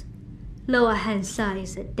rooftops. Lower Hansa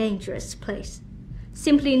is a dangerous place.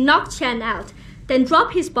 Simply knock Chan out, then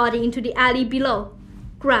drop his body into the alley below.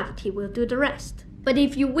 Gravity will do the rest. But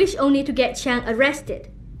if you wish only to get Chan arrested,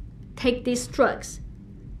 take these drugs.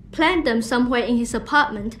 Plant them somewhere in his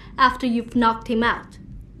apartment after you've knocked him out.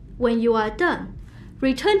 When you are done,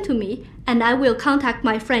 return to me and I will contact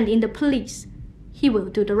my friend in the police. He will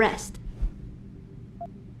do the rest.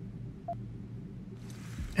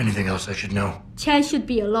 Anything else I should know? Chan should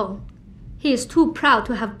be alone. He is too proud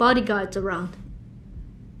to have bodyguards around.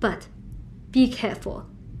 But be careful.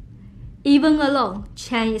 Even alone,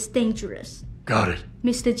 Chan is dangerous. Got it.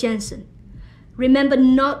 Mr. Jensen, remember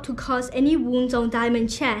not to cause any wounds on Diamond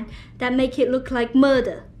Chan that make it look like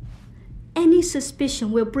murder. Any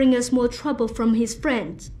suspicion will bring us more trouble from his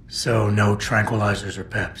friends. So no tranquilizers or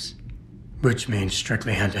peps. Which means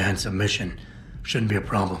strictly hand-to-hand submission shouldn't be a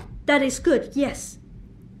problem. That is good, yes.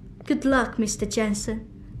 Good luck, Mr. Jensen.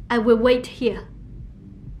 I will wait here.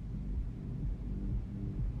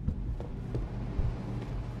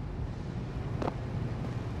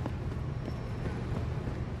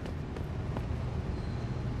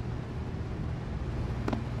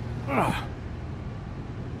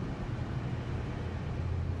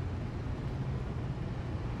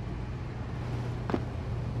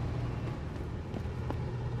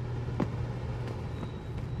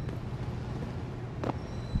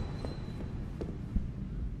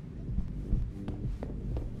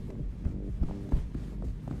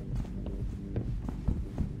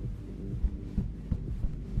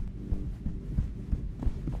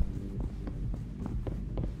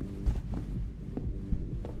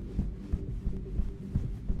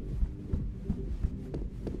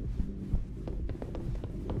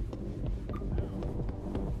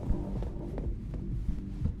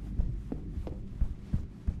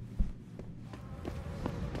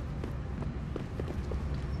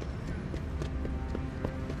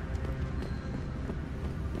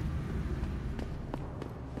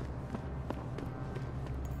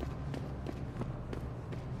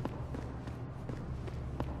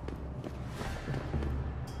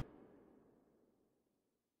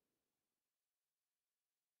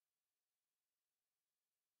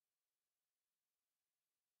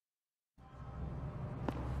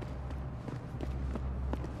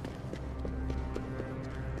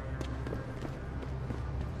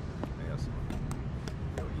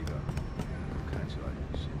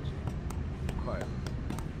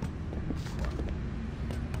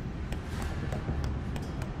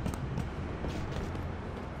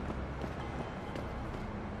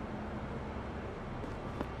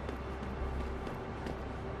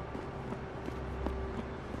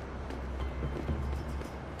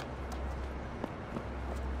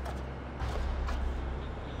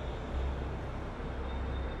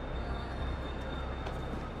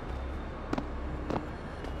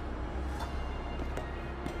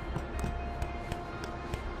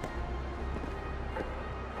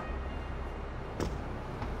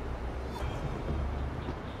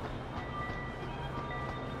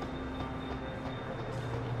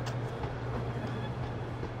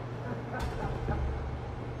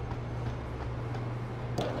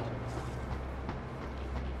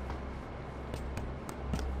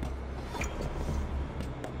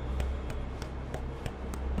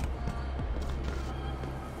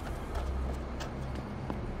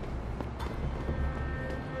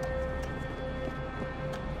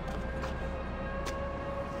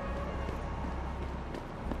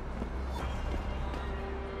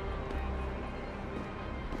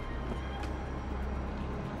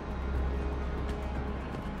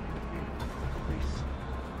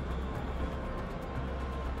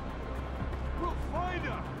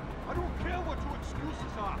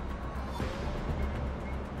 sir.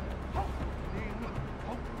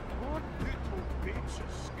 One little bitch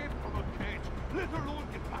escaped from a cage, let alone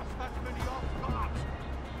get past that many off guards.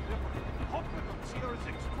 Their competence here is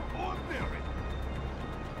extraordinary.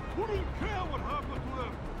 Wouldn't care what happened to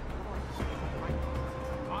them.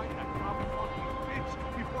 I had grab a fucking bitch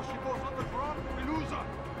before she goes underground and lose her.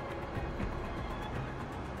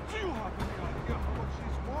 Do you have any idea how much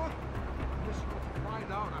she's worth? Unless you want to find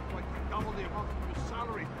out after I can double the amount of your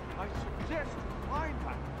salary, I suggest you find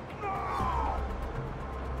her. No!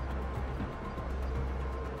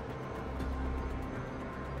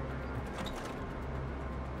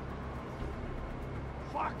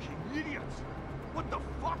 Fucking idiots! What the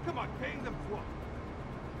fuck am I paying them for?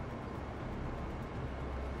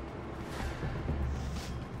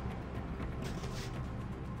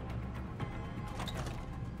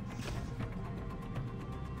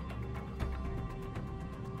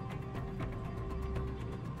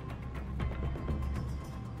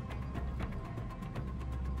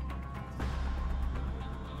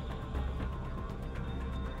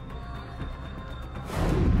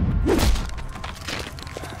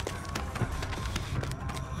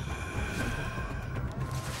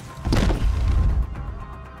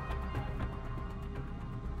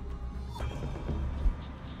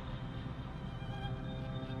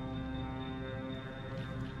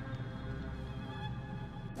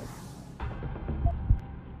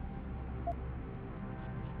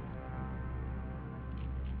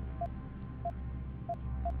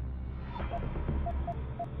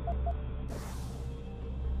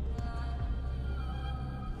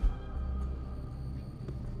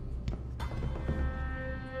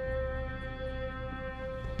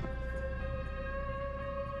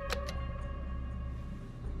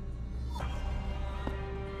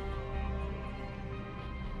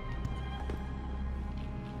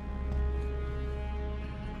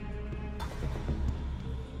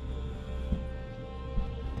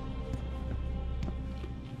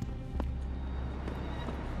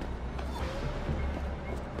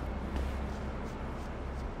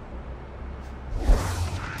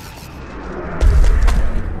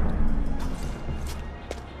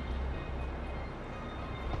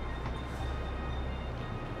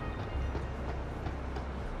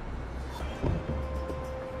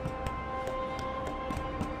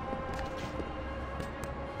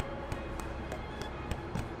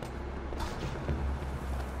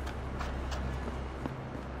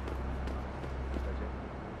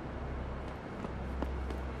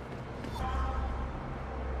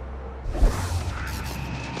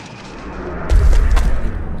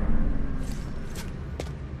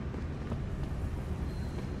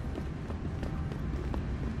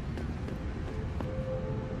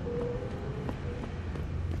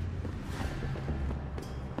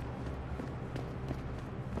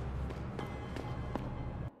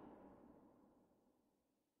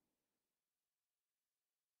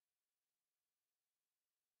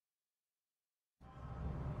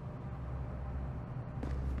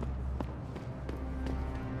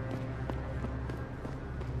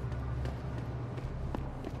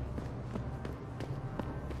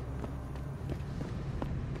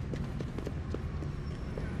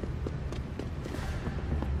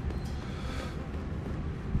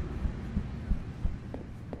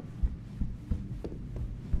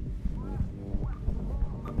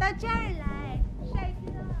这儿来，帅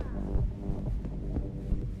哥。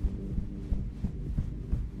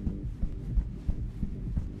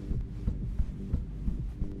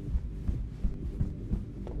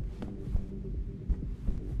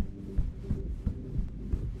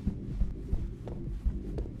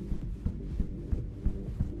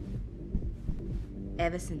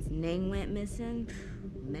Ever since Ning went missing,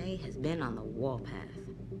 May has been on the warpath.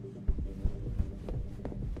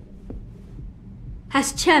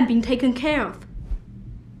 Has Chan been taken care of?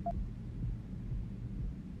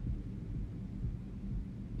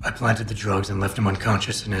 I planted the drugs and left him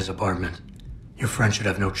unconscious in his apartment. Your friend should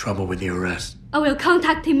have no trouble with the arrest. I will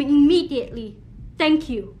contact him immediately. Thank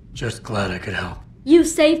you. Just glad I could help. You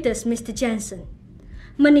saved us, Mr. Jensen.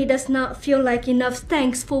 Money does not feel like enough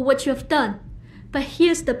thanks for what you have done. But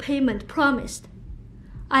here's the payment promised.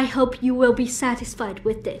 I hope you will be satisfied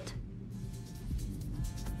with it.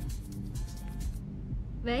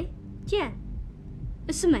 喂，健，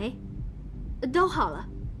是梅，都好了，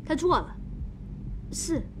他做了，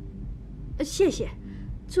是，谢谢，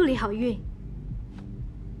祝你好运。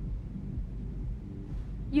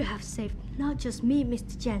You have saved not just me,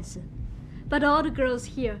 Mr. Jensen, but all the girls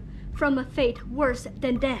here from a fate worse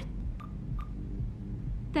than death.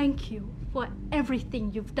 Thank you for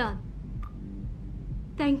everything you've done.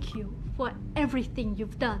 Thank you for everything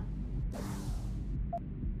you've done.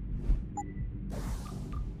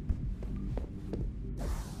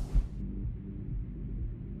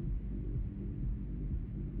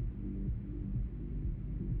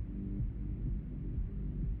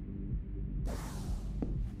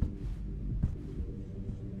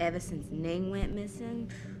 Ever since Ning went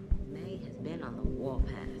missing, May has been on the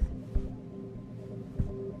warpath.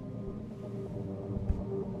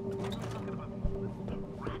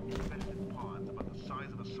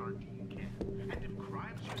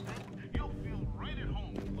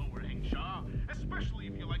 Especially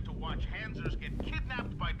if you like to watch Hansers get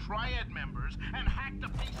kidnapped by Triad members and hacked to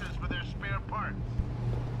pieces for their spare parts.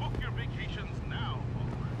 Book your vacations now,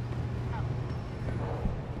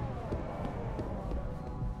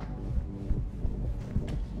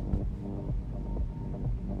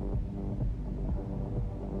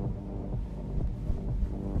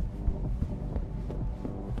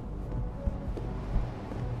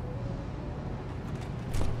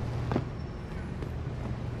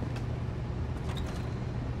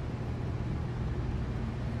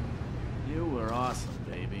 You were awesome,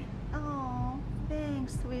 baby. Oh,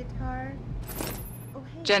 thanks, sweetheart. Oh,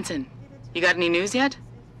 hey. Jensen, you got any news yet?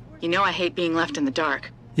 You know I hate being left in the dark.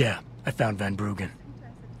 Yeah, I found Van Bruggen.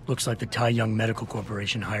 Looks like the Tai Young Medical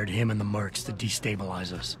Corporation hired him and the Mercs to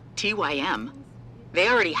destabilize us. TYM? They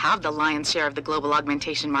already have the lion's share of the global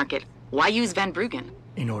augmentation market. Why use Van Bruggen?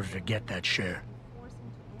 In order to get that share.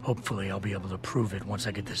 Hopefully I'll be able to prove it once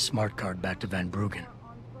I get this smart card back to Van Bruggen.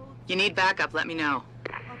 You need backup, let me know.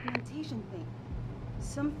 Augmentation thing.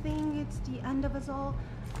 Some think it's the end of us all.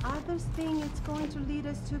 Others think it's going to lead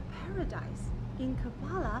us to paradise. In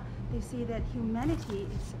Kabbalah, they say that humanity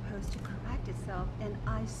is supposed to correct itself, and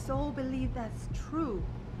I so believe that's true.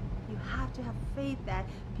 You have to have faith that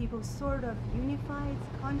people's sort of unified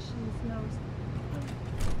conscience knows.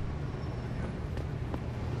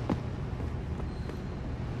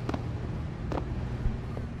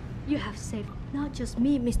 You have saved not just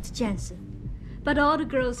me, Mr. Jensen, but all the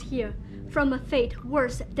girls here from a fate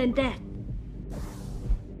worse than death.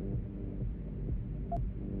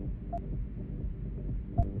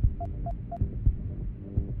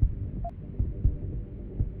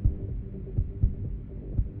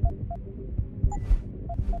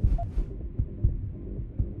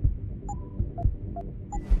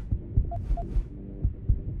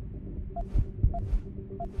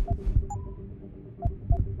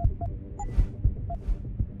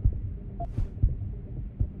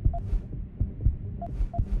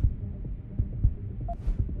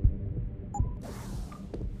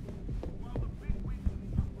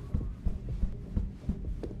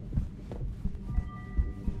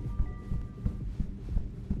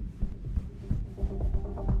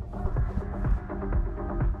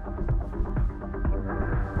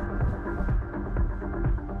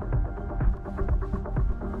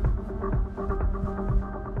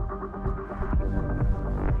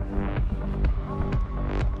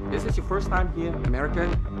 This is your first time here,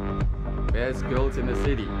 American? Best girls in the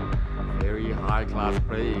city. Very high-class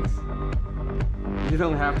place. You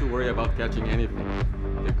don't have to worry about catching anything.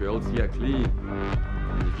 The girls here are clean.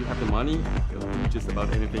 And if you have the money, they'll do just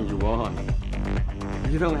about anything you want.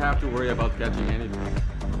 You don't have to worry about catching anything.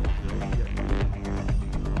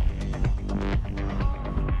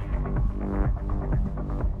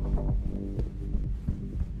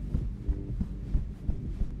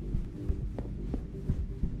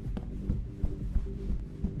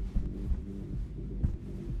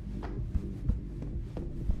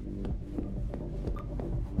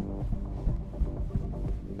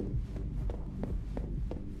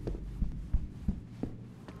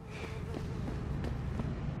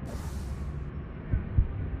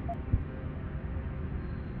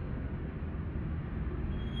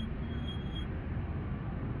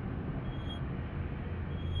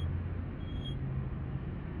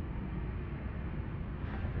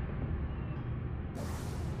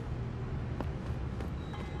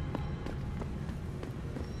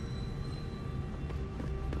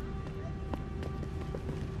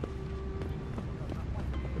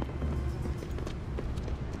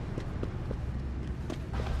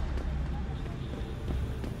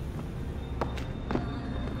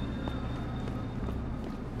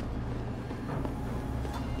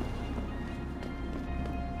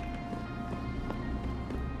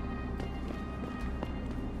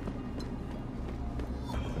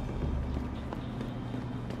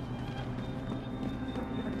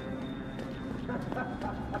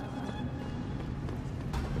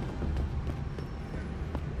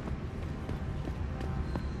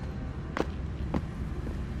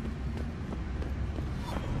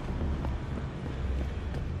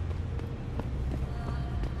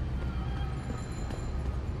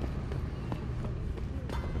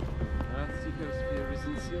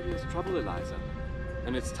 serious trouble, Eliza.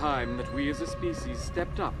 And it's time that we as a species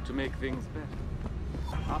stepped up to make things better.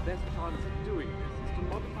 Our best chance at doing this is to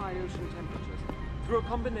modify ocean temperatures through a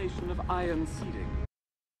combination of ion seeding.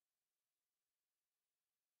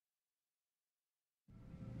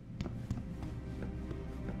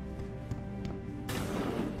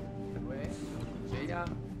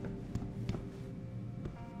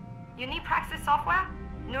 You need Praxis software?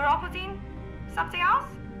 Neuroprotein? Something else?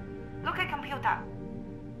 Look at computer.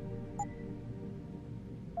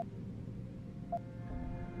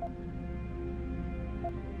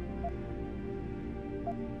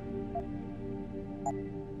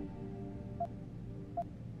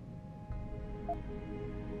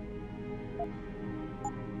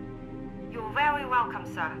 You're very welcome,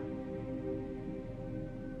 sir.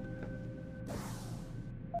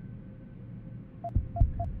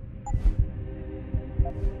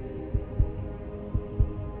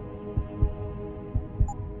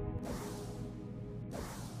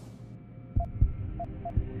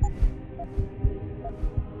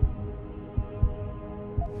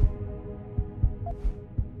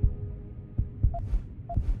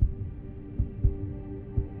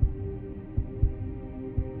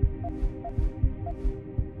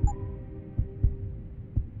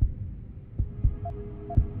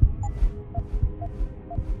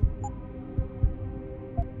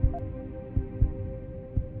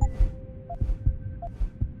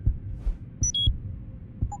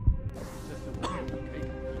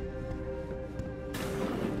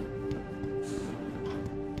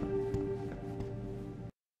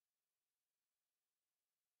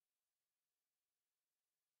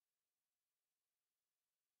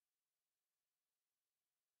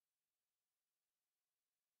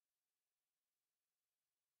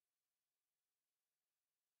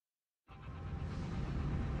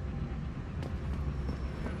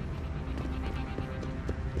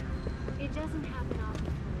 It doesn't happen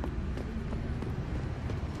often.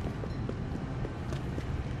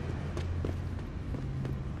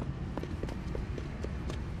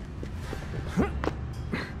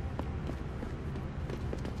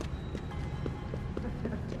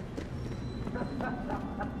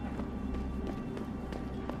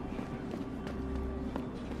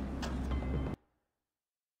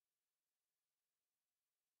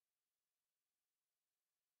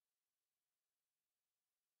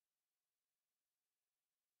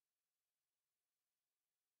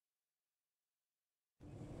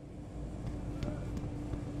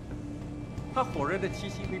它火热的气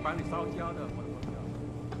息会把你烧焦的，我的朋友。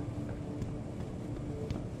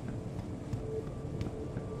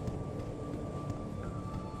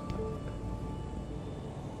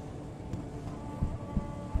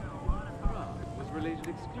Was related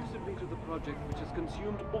exclusively to the project which has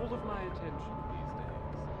consumed all of my attention these days.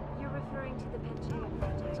 You're referring to the Pangea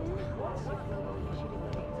project. Global initiative.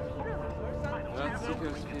 Earth's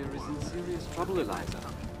ecosphere is in serious trouble, Eliza.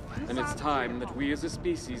 And it's time that we as a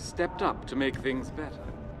species stepped up to make things better.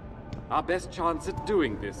 Our best chance at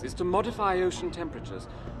doing this is to modify ocean temperatures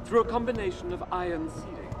through a combination of ion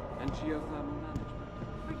seeding and geothermal management.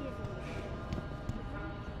 Forgive me.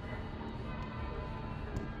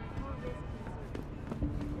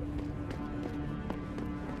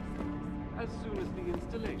 As soon as the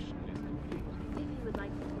installation is complete. If you would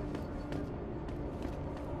like to hear more,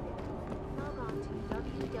 log on to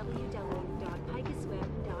www.picusweb.com.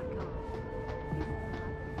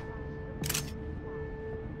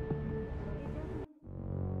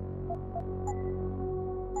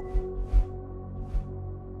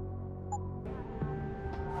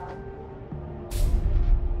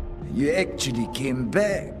 You actually came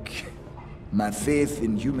back. My faith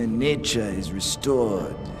in human nature is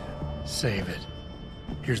restored. Save it.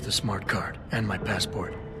 Here's the smart card and my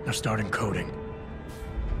passport. Now start encoding.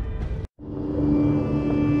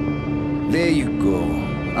 There you go.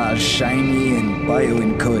 All shiny and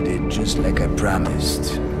bio-encoded, just like I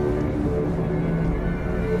promised.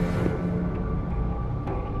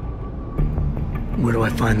 Where do I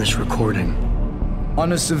find this recording?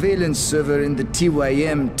 On a surveillance server in the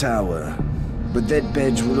TYM tower. But that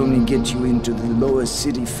badge will only get you into the lower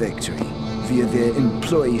city factory via their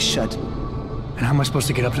employee shuttle. And how am I supposed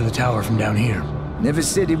to get up to the tower from down here? Never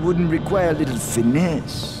said it wouldn't require a little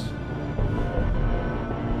finesse.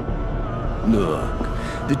 Look,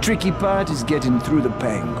 the tricky part is getting through the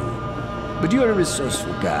Pangu. But you're a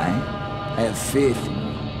resourceful guy. I have faith in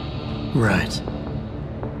you. Right.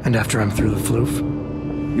 And after I'm through the floof?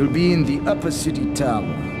 You'll be in the upper city tower.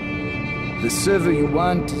 The server you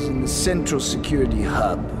want is in the central security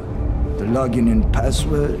hub. The login and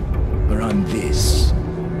password are on this.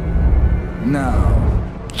 Now,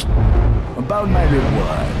 about my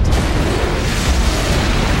reward.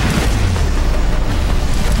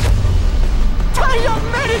 Tie-up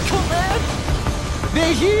medical, man!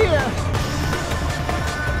 They're here!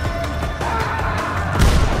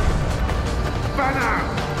 Banner!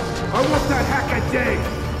 I want that hacker dead!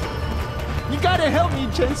 You gotta help me,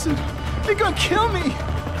 Jensen. They're gonna kill me!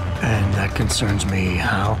 And that concerns me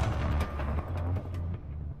how?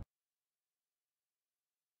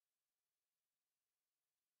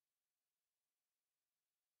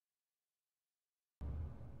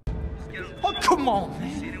 Oh, come on,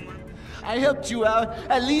 man. I helped you out.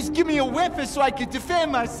 At least give me a weapon so I can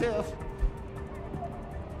defend myself.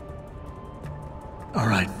 All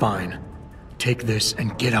right, fine. Take this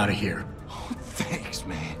and get out of here. Oh, thanks,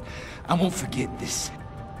 man. I won't forget this. To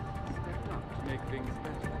make things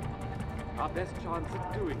better. Our best chance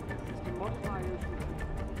of doing this is to modify ocean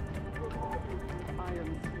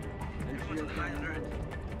iron and geothermal.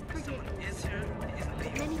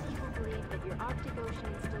 Many people believe that your Arctic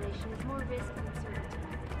Ocean installation is more risk than certainty.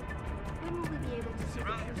 When will we be able to see the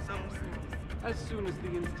truth for ourselves? As soon as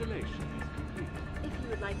the installation is complete. If you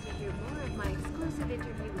would like to hear more of my exclusive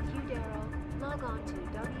interview with you, Darrow, log on to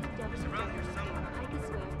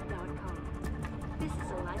www.hikasweb.com. This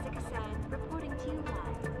is Eliza Kassan reporting to you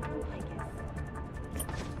live from Hikas.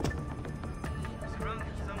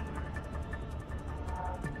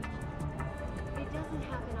 It doesn't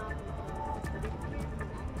happen often, but it appears that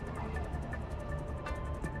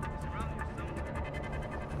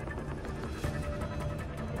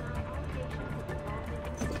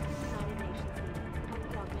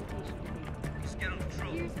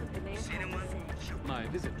My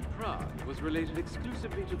visit to Prague was related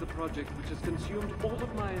exclusively to the project which has consumed all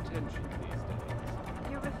of my attention these days.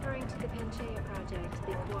 You're referring to the Panchaea Project,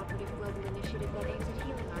 the cooperative global initiative that aims at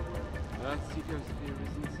healing our world. Earth's ecosphere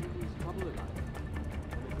is in serious trouble alive.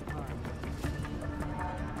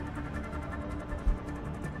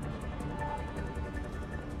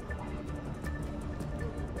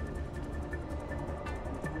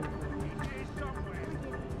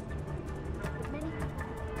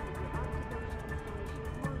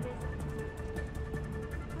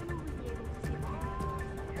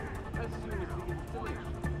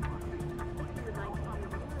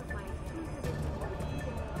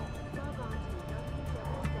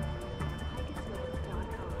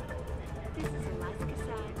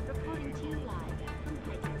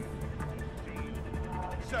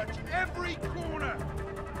 Search every corner!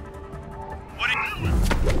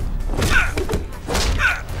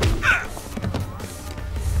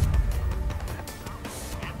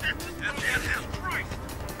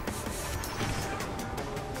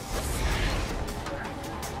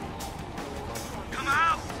 Come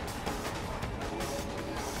out!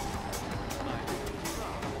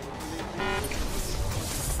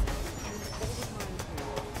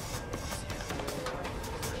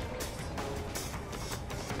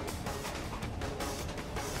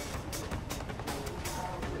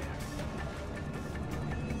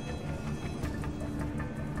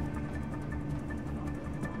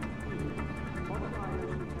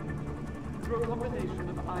 Through a combination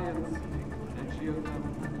of iron sealing and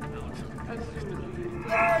geothermal. As soon as the...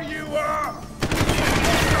 There you are!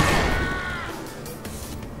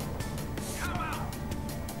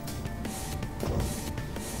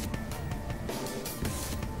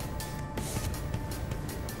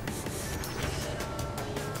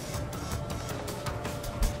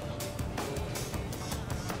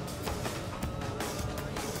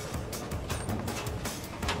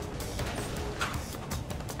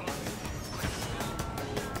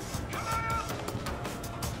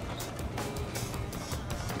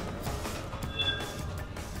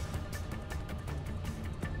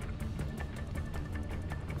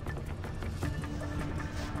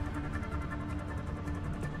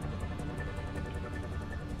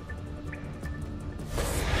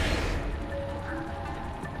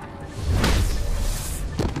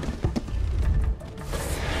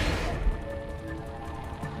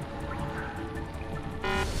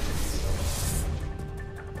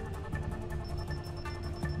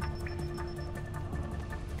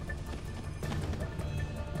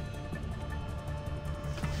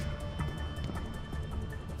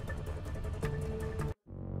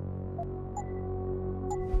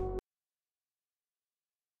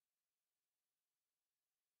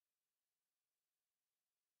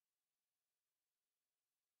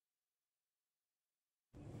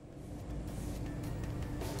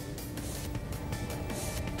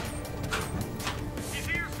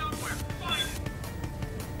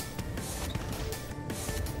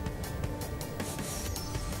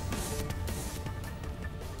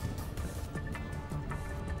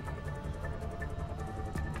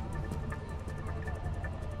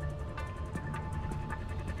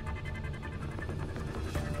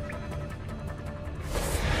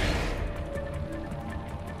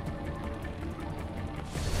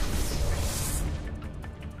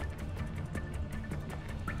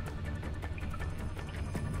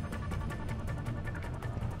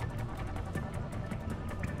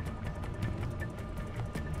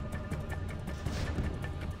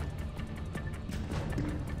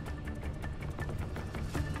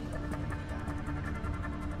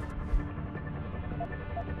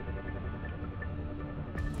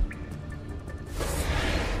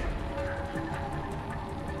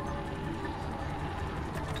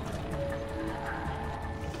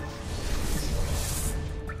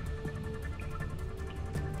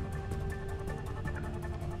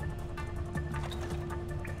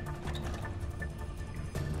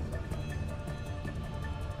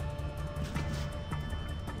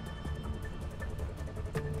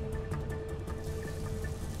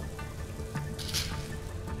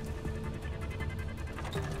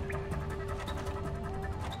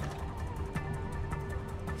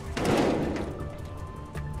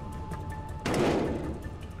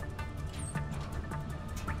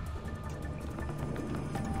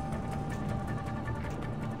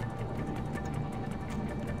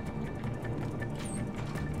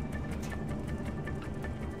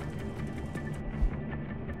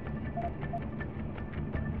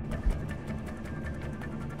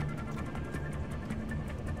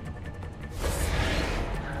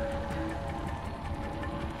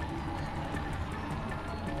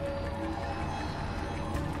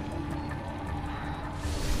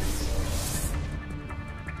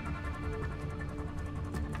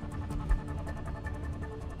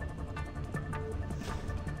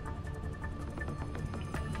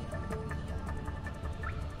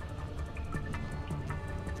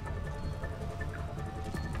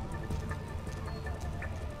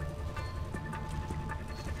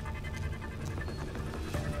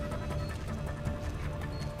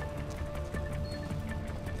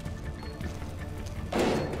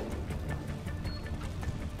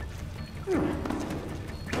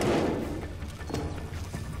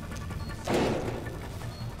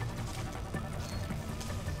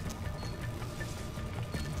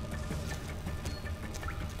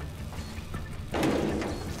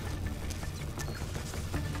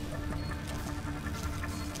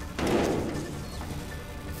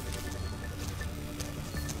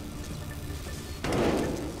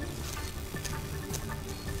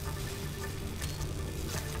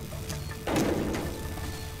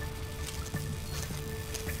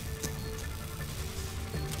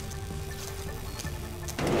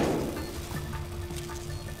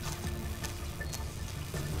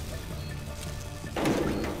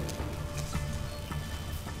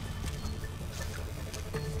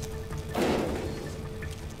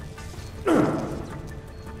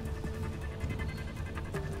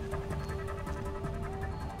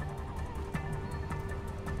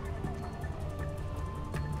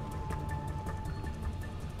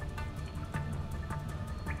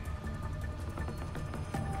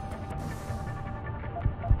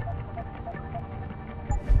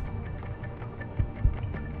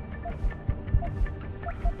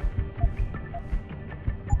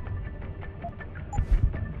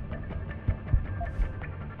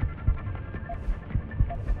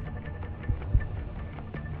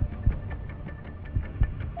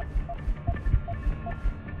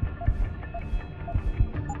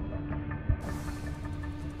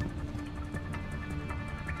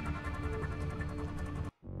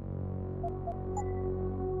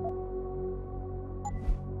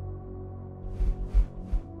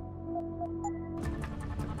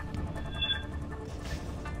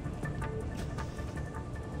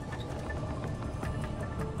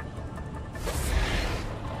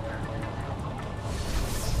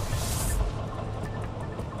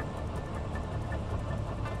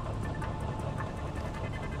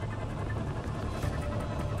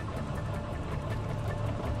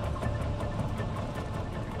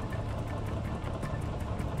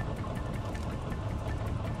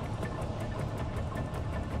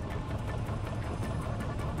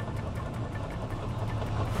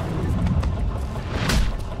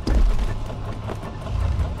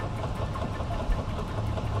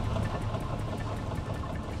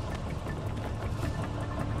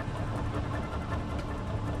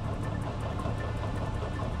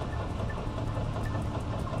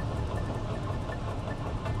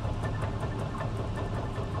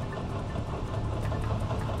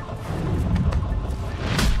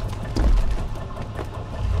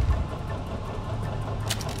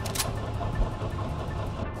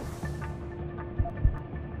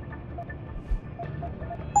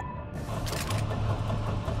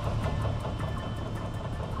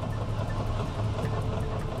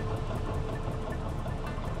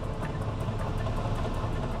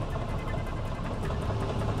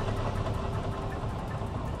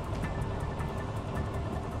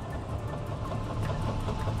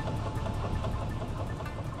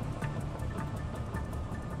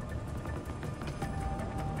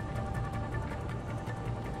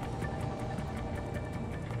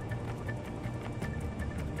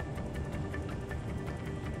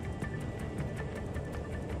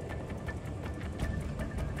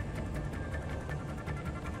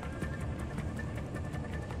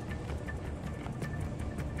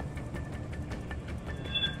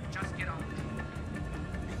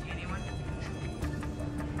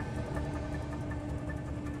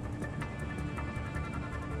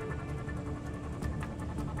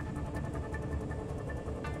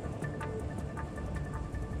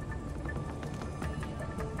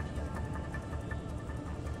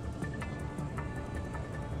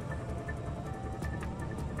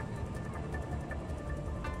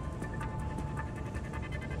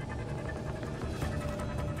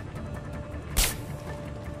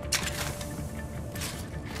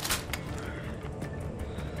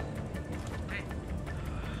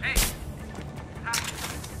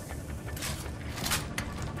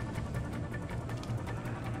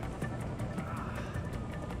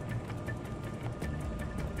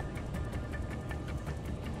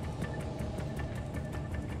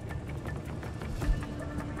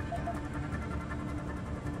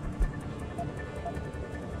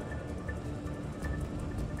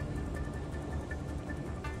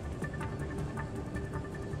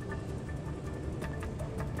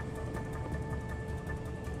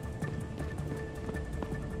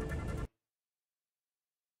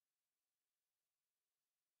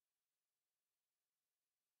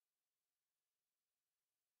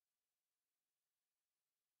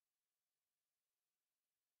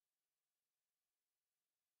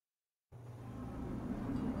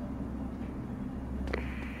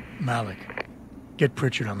 Malik, get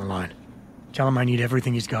Pritchard on the line. Tell him I need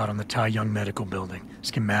everything he's got on the Tai Young Medical Building.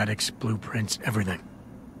 Schematics, blueprints, everything.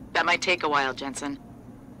 That might take a while, Jensen.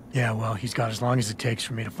 Yeah, well, he's got as long as it takes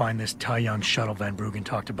for me to find this Tai Young shuttle Van Bruggen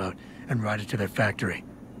talked about and ride it to their factory.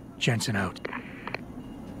 Jensen out.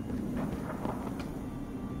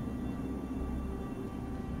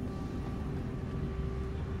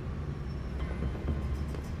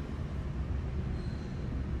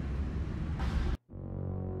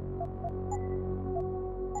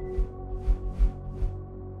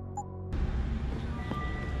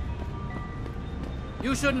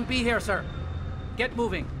 You shouldn't be here, sir. Get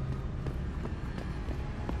moving.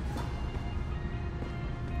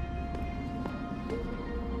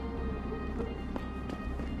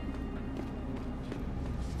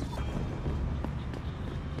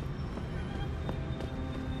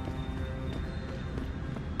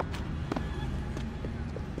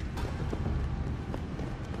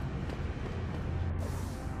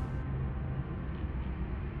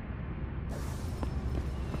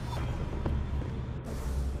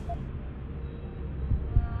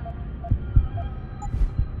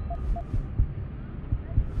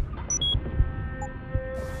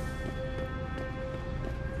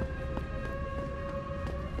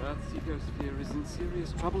 Earth's ecosphere is in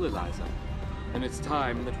serious trouble, Eliza. And it's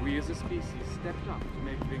time that we as a species stepped up to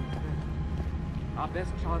make things better. Our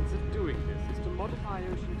best chance at doing this is to modify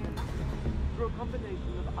ocean temperature through a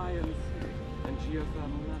combination of iron sealing and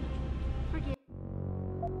geothermal nanoparticles.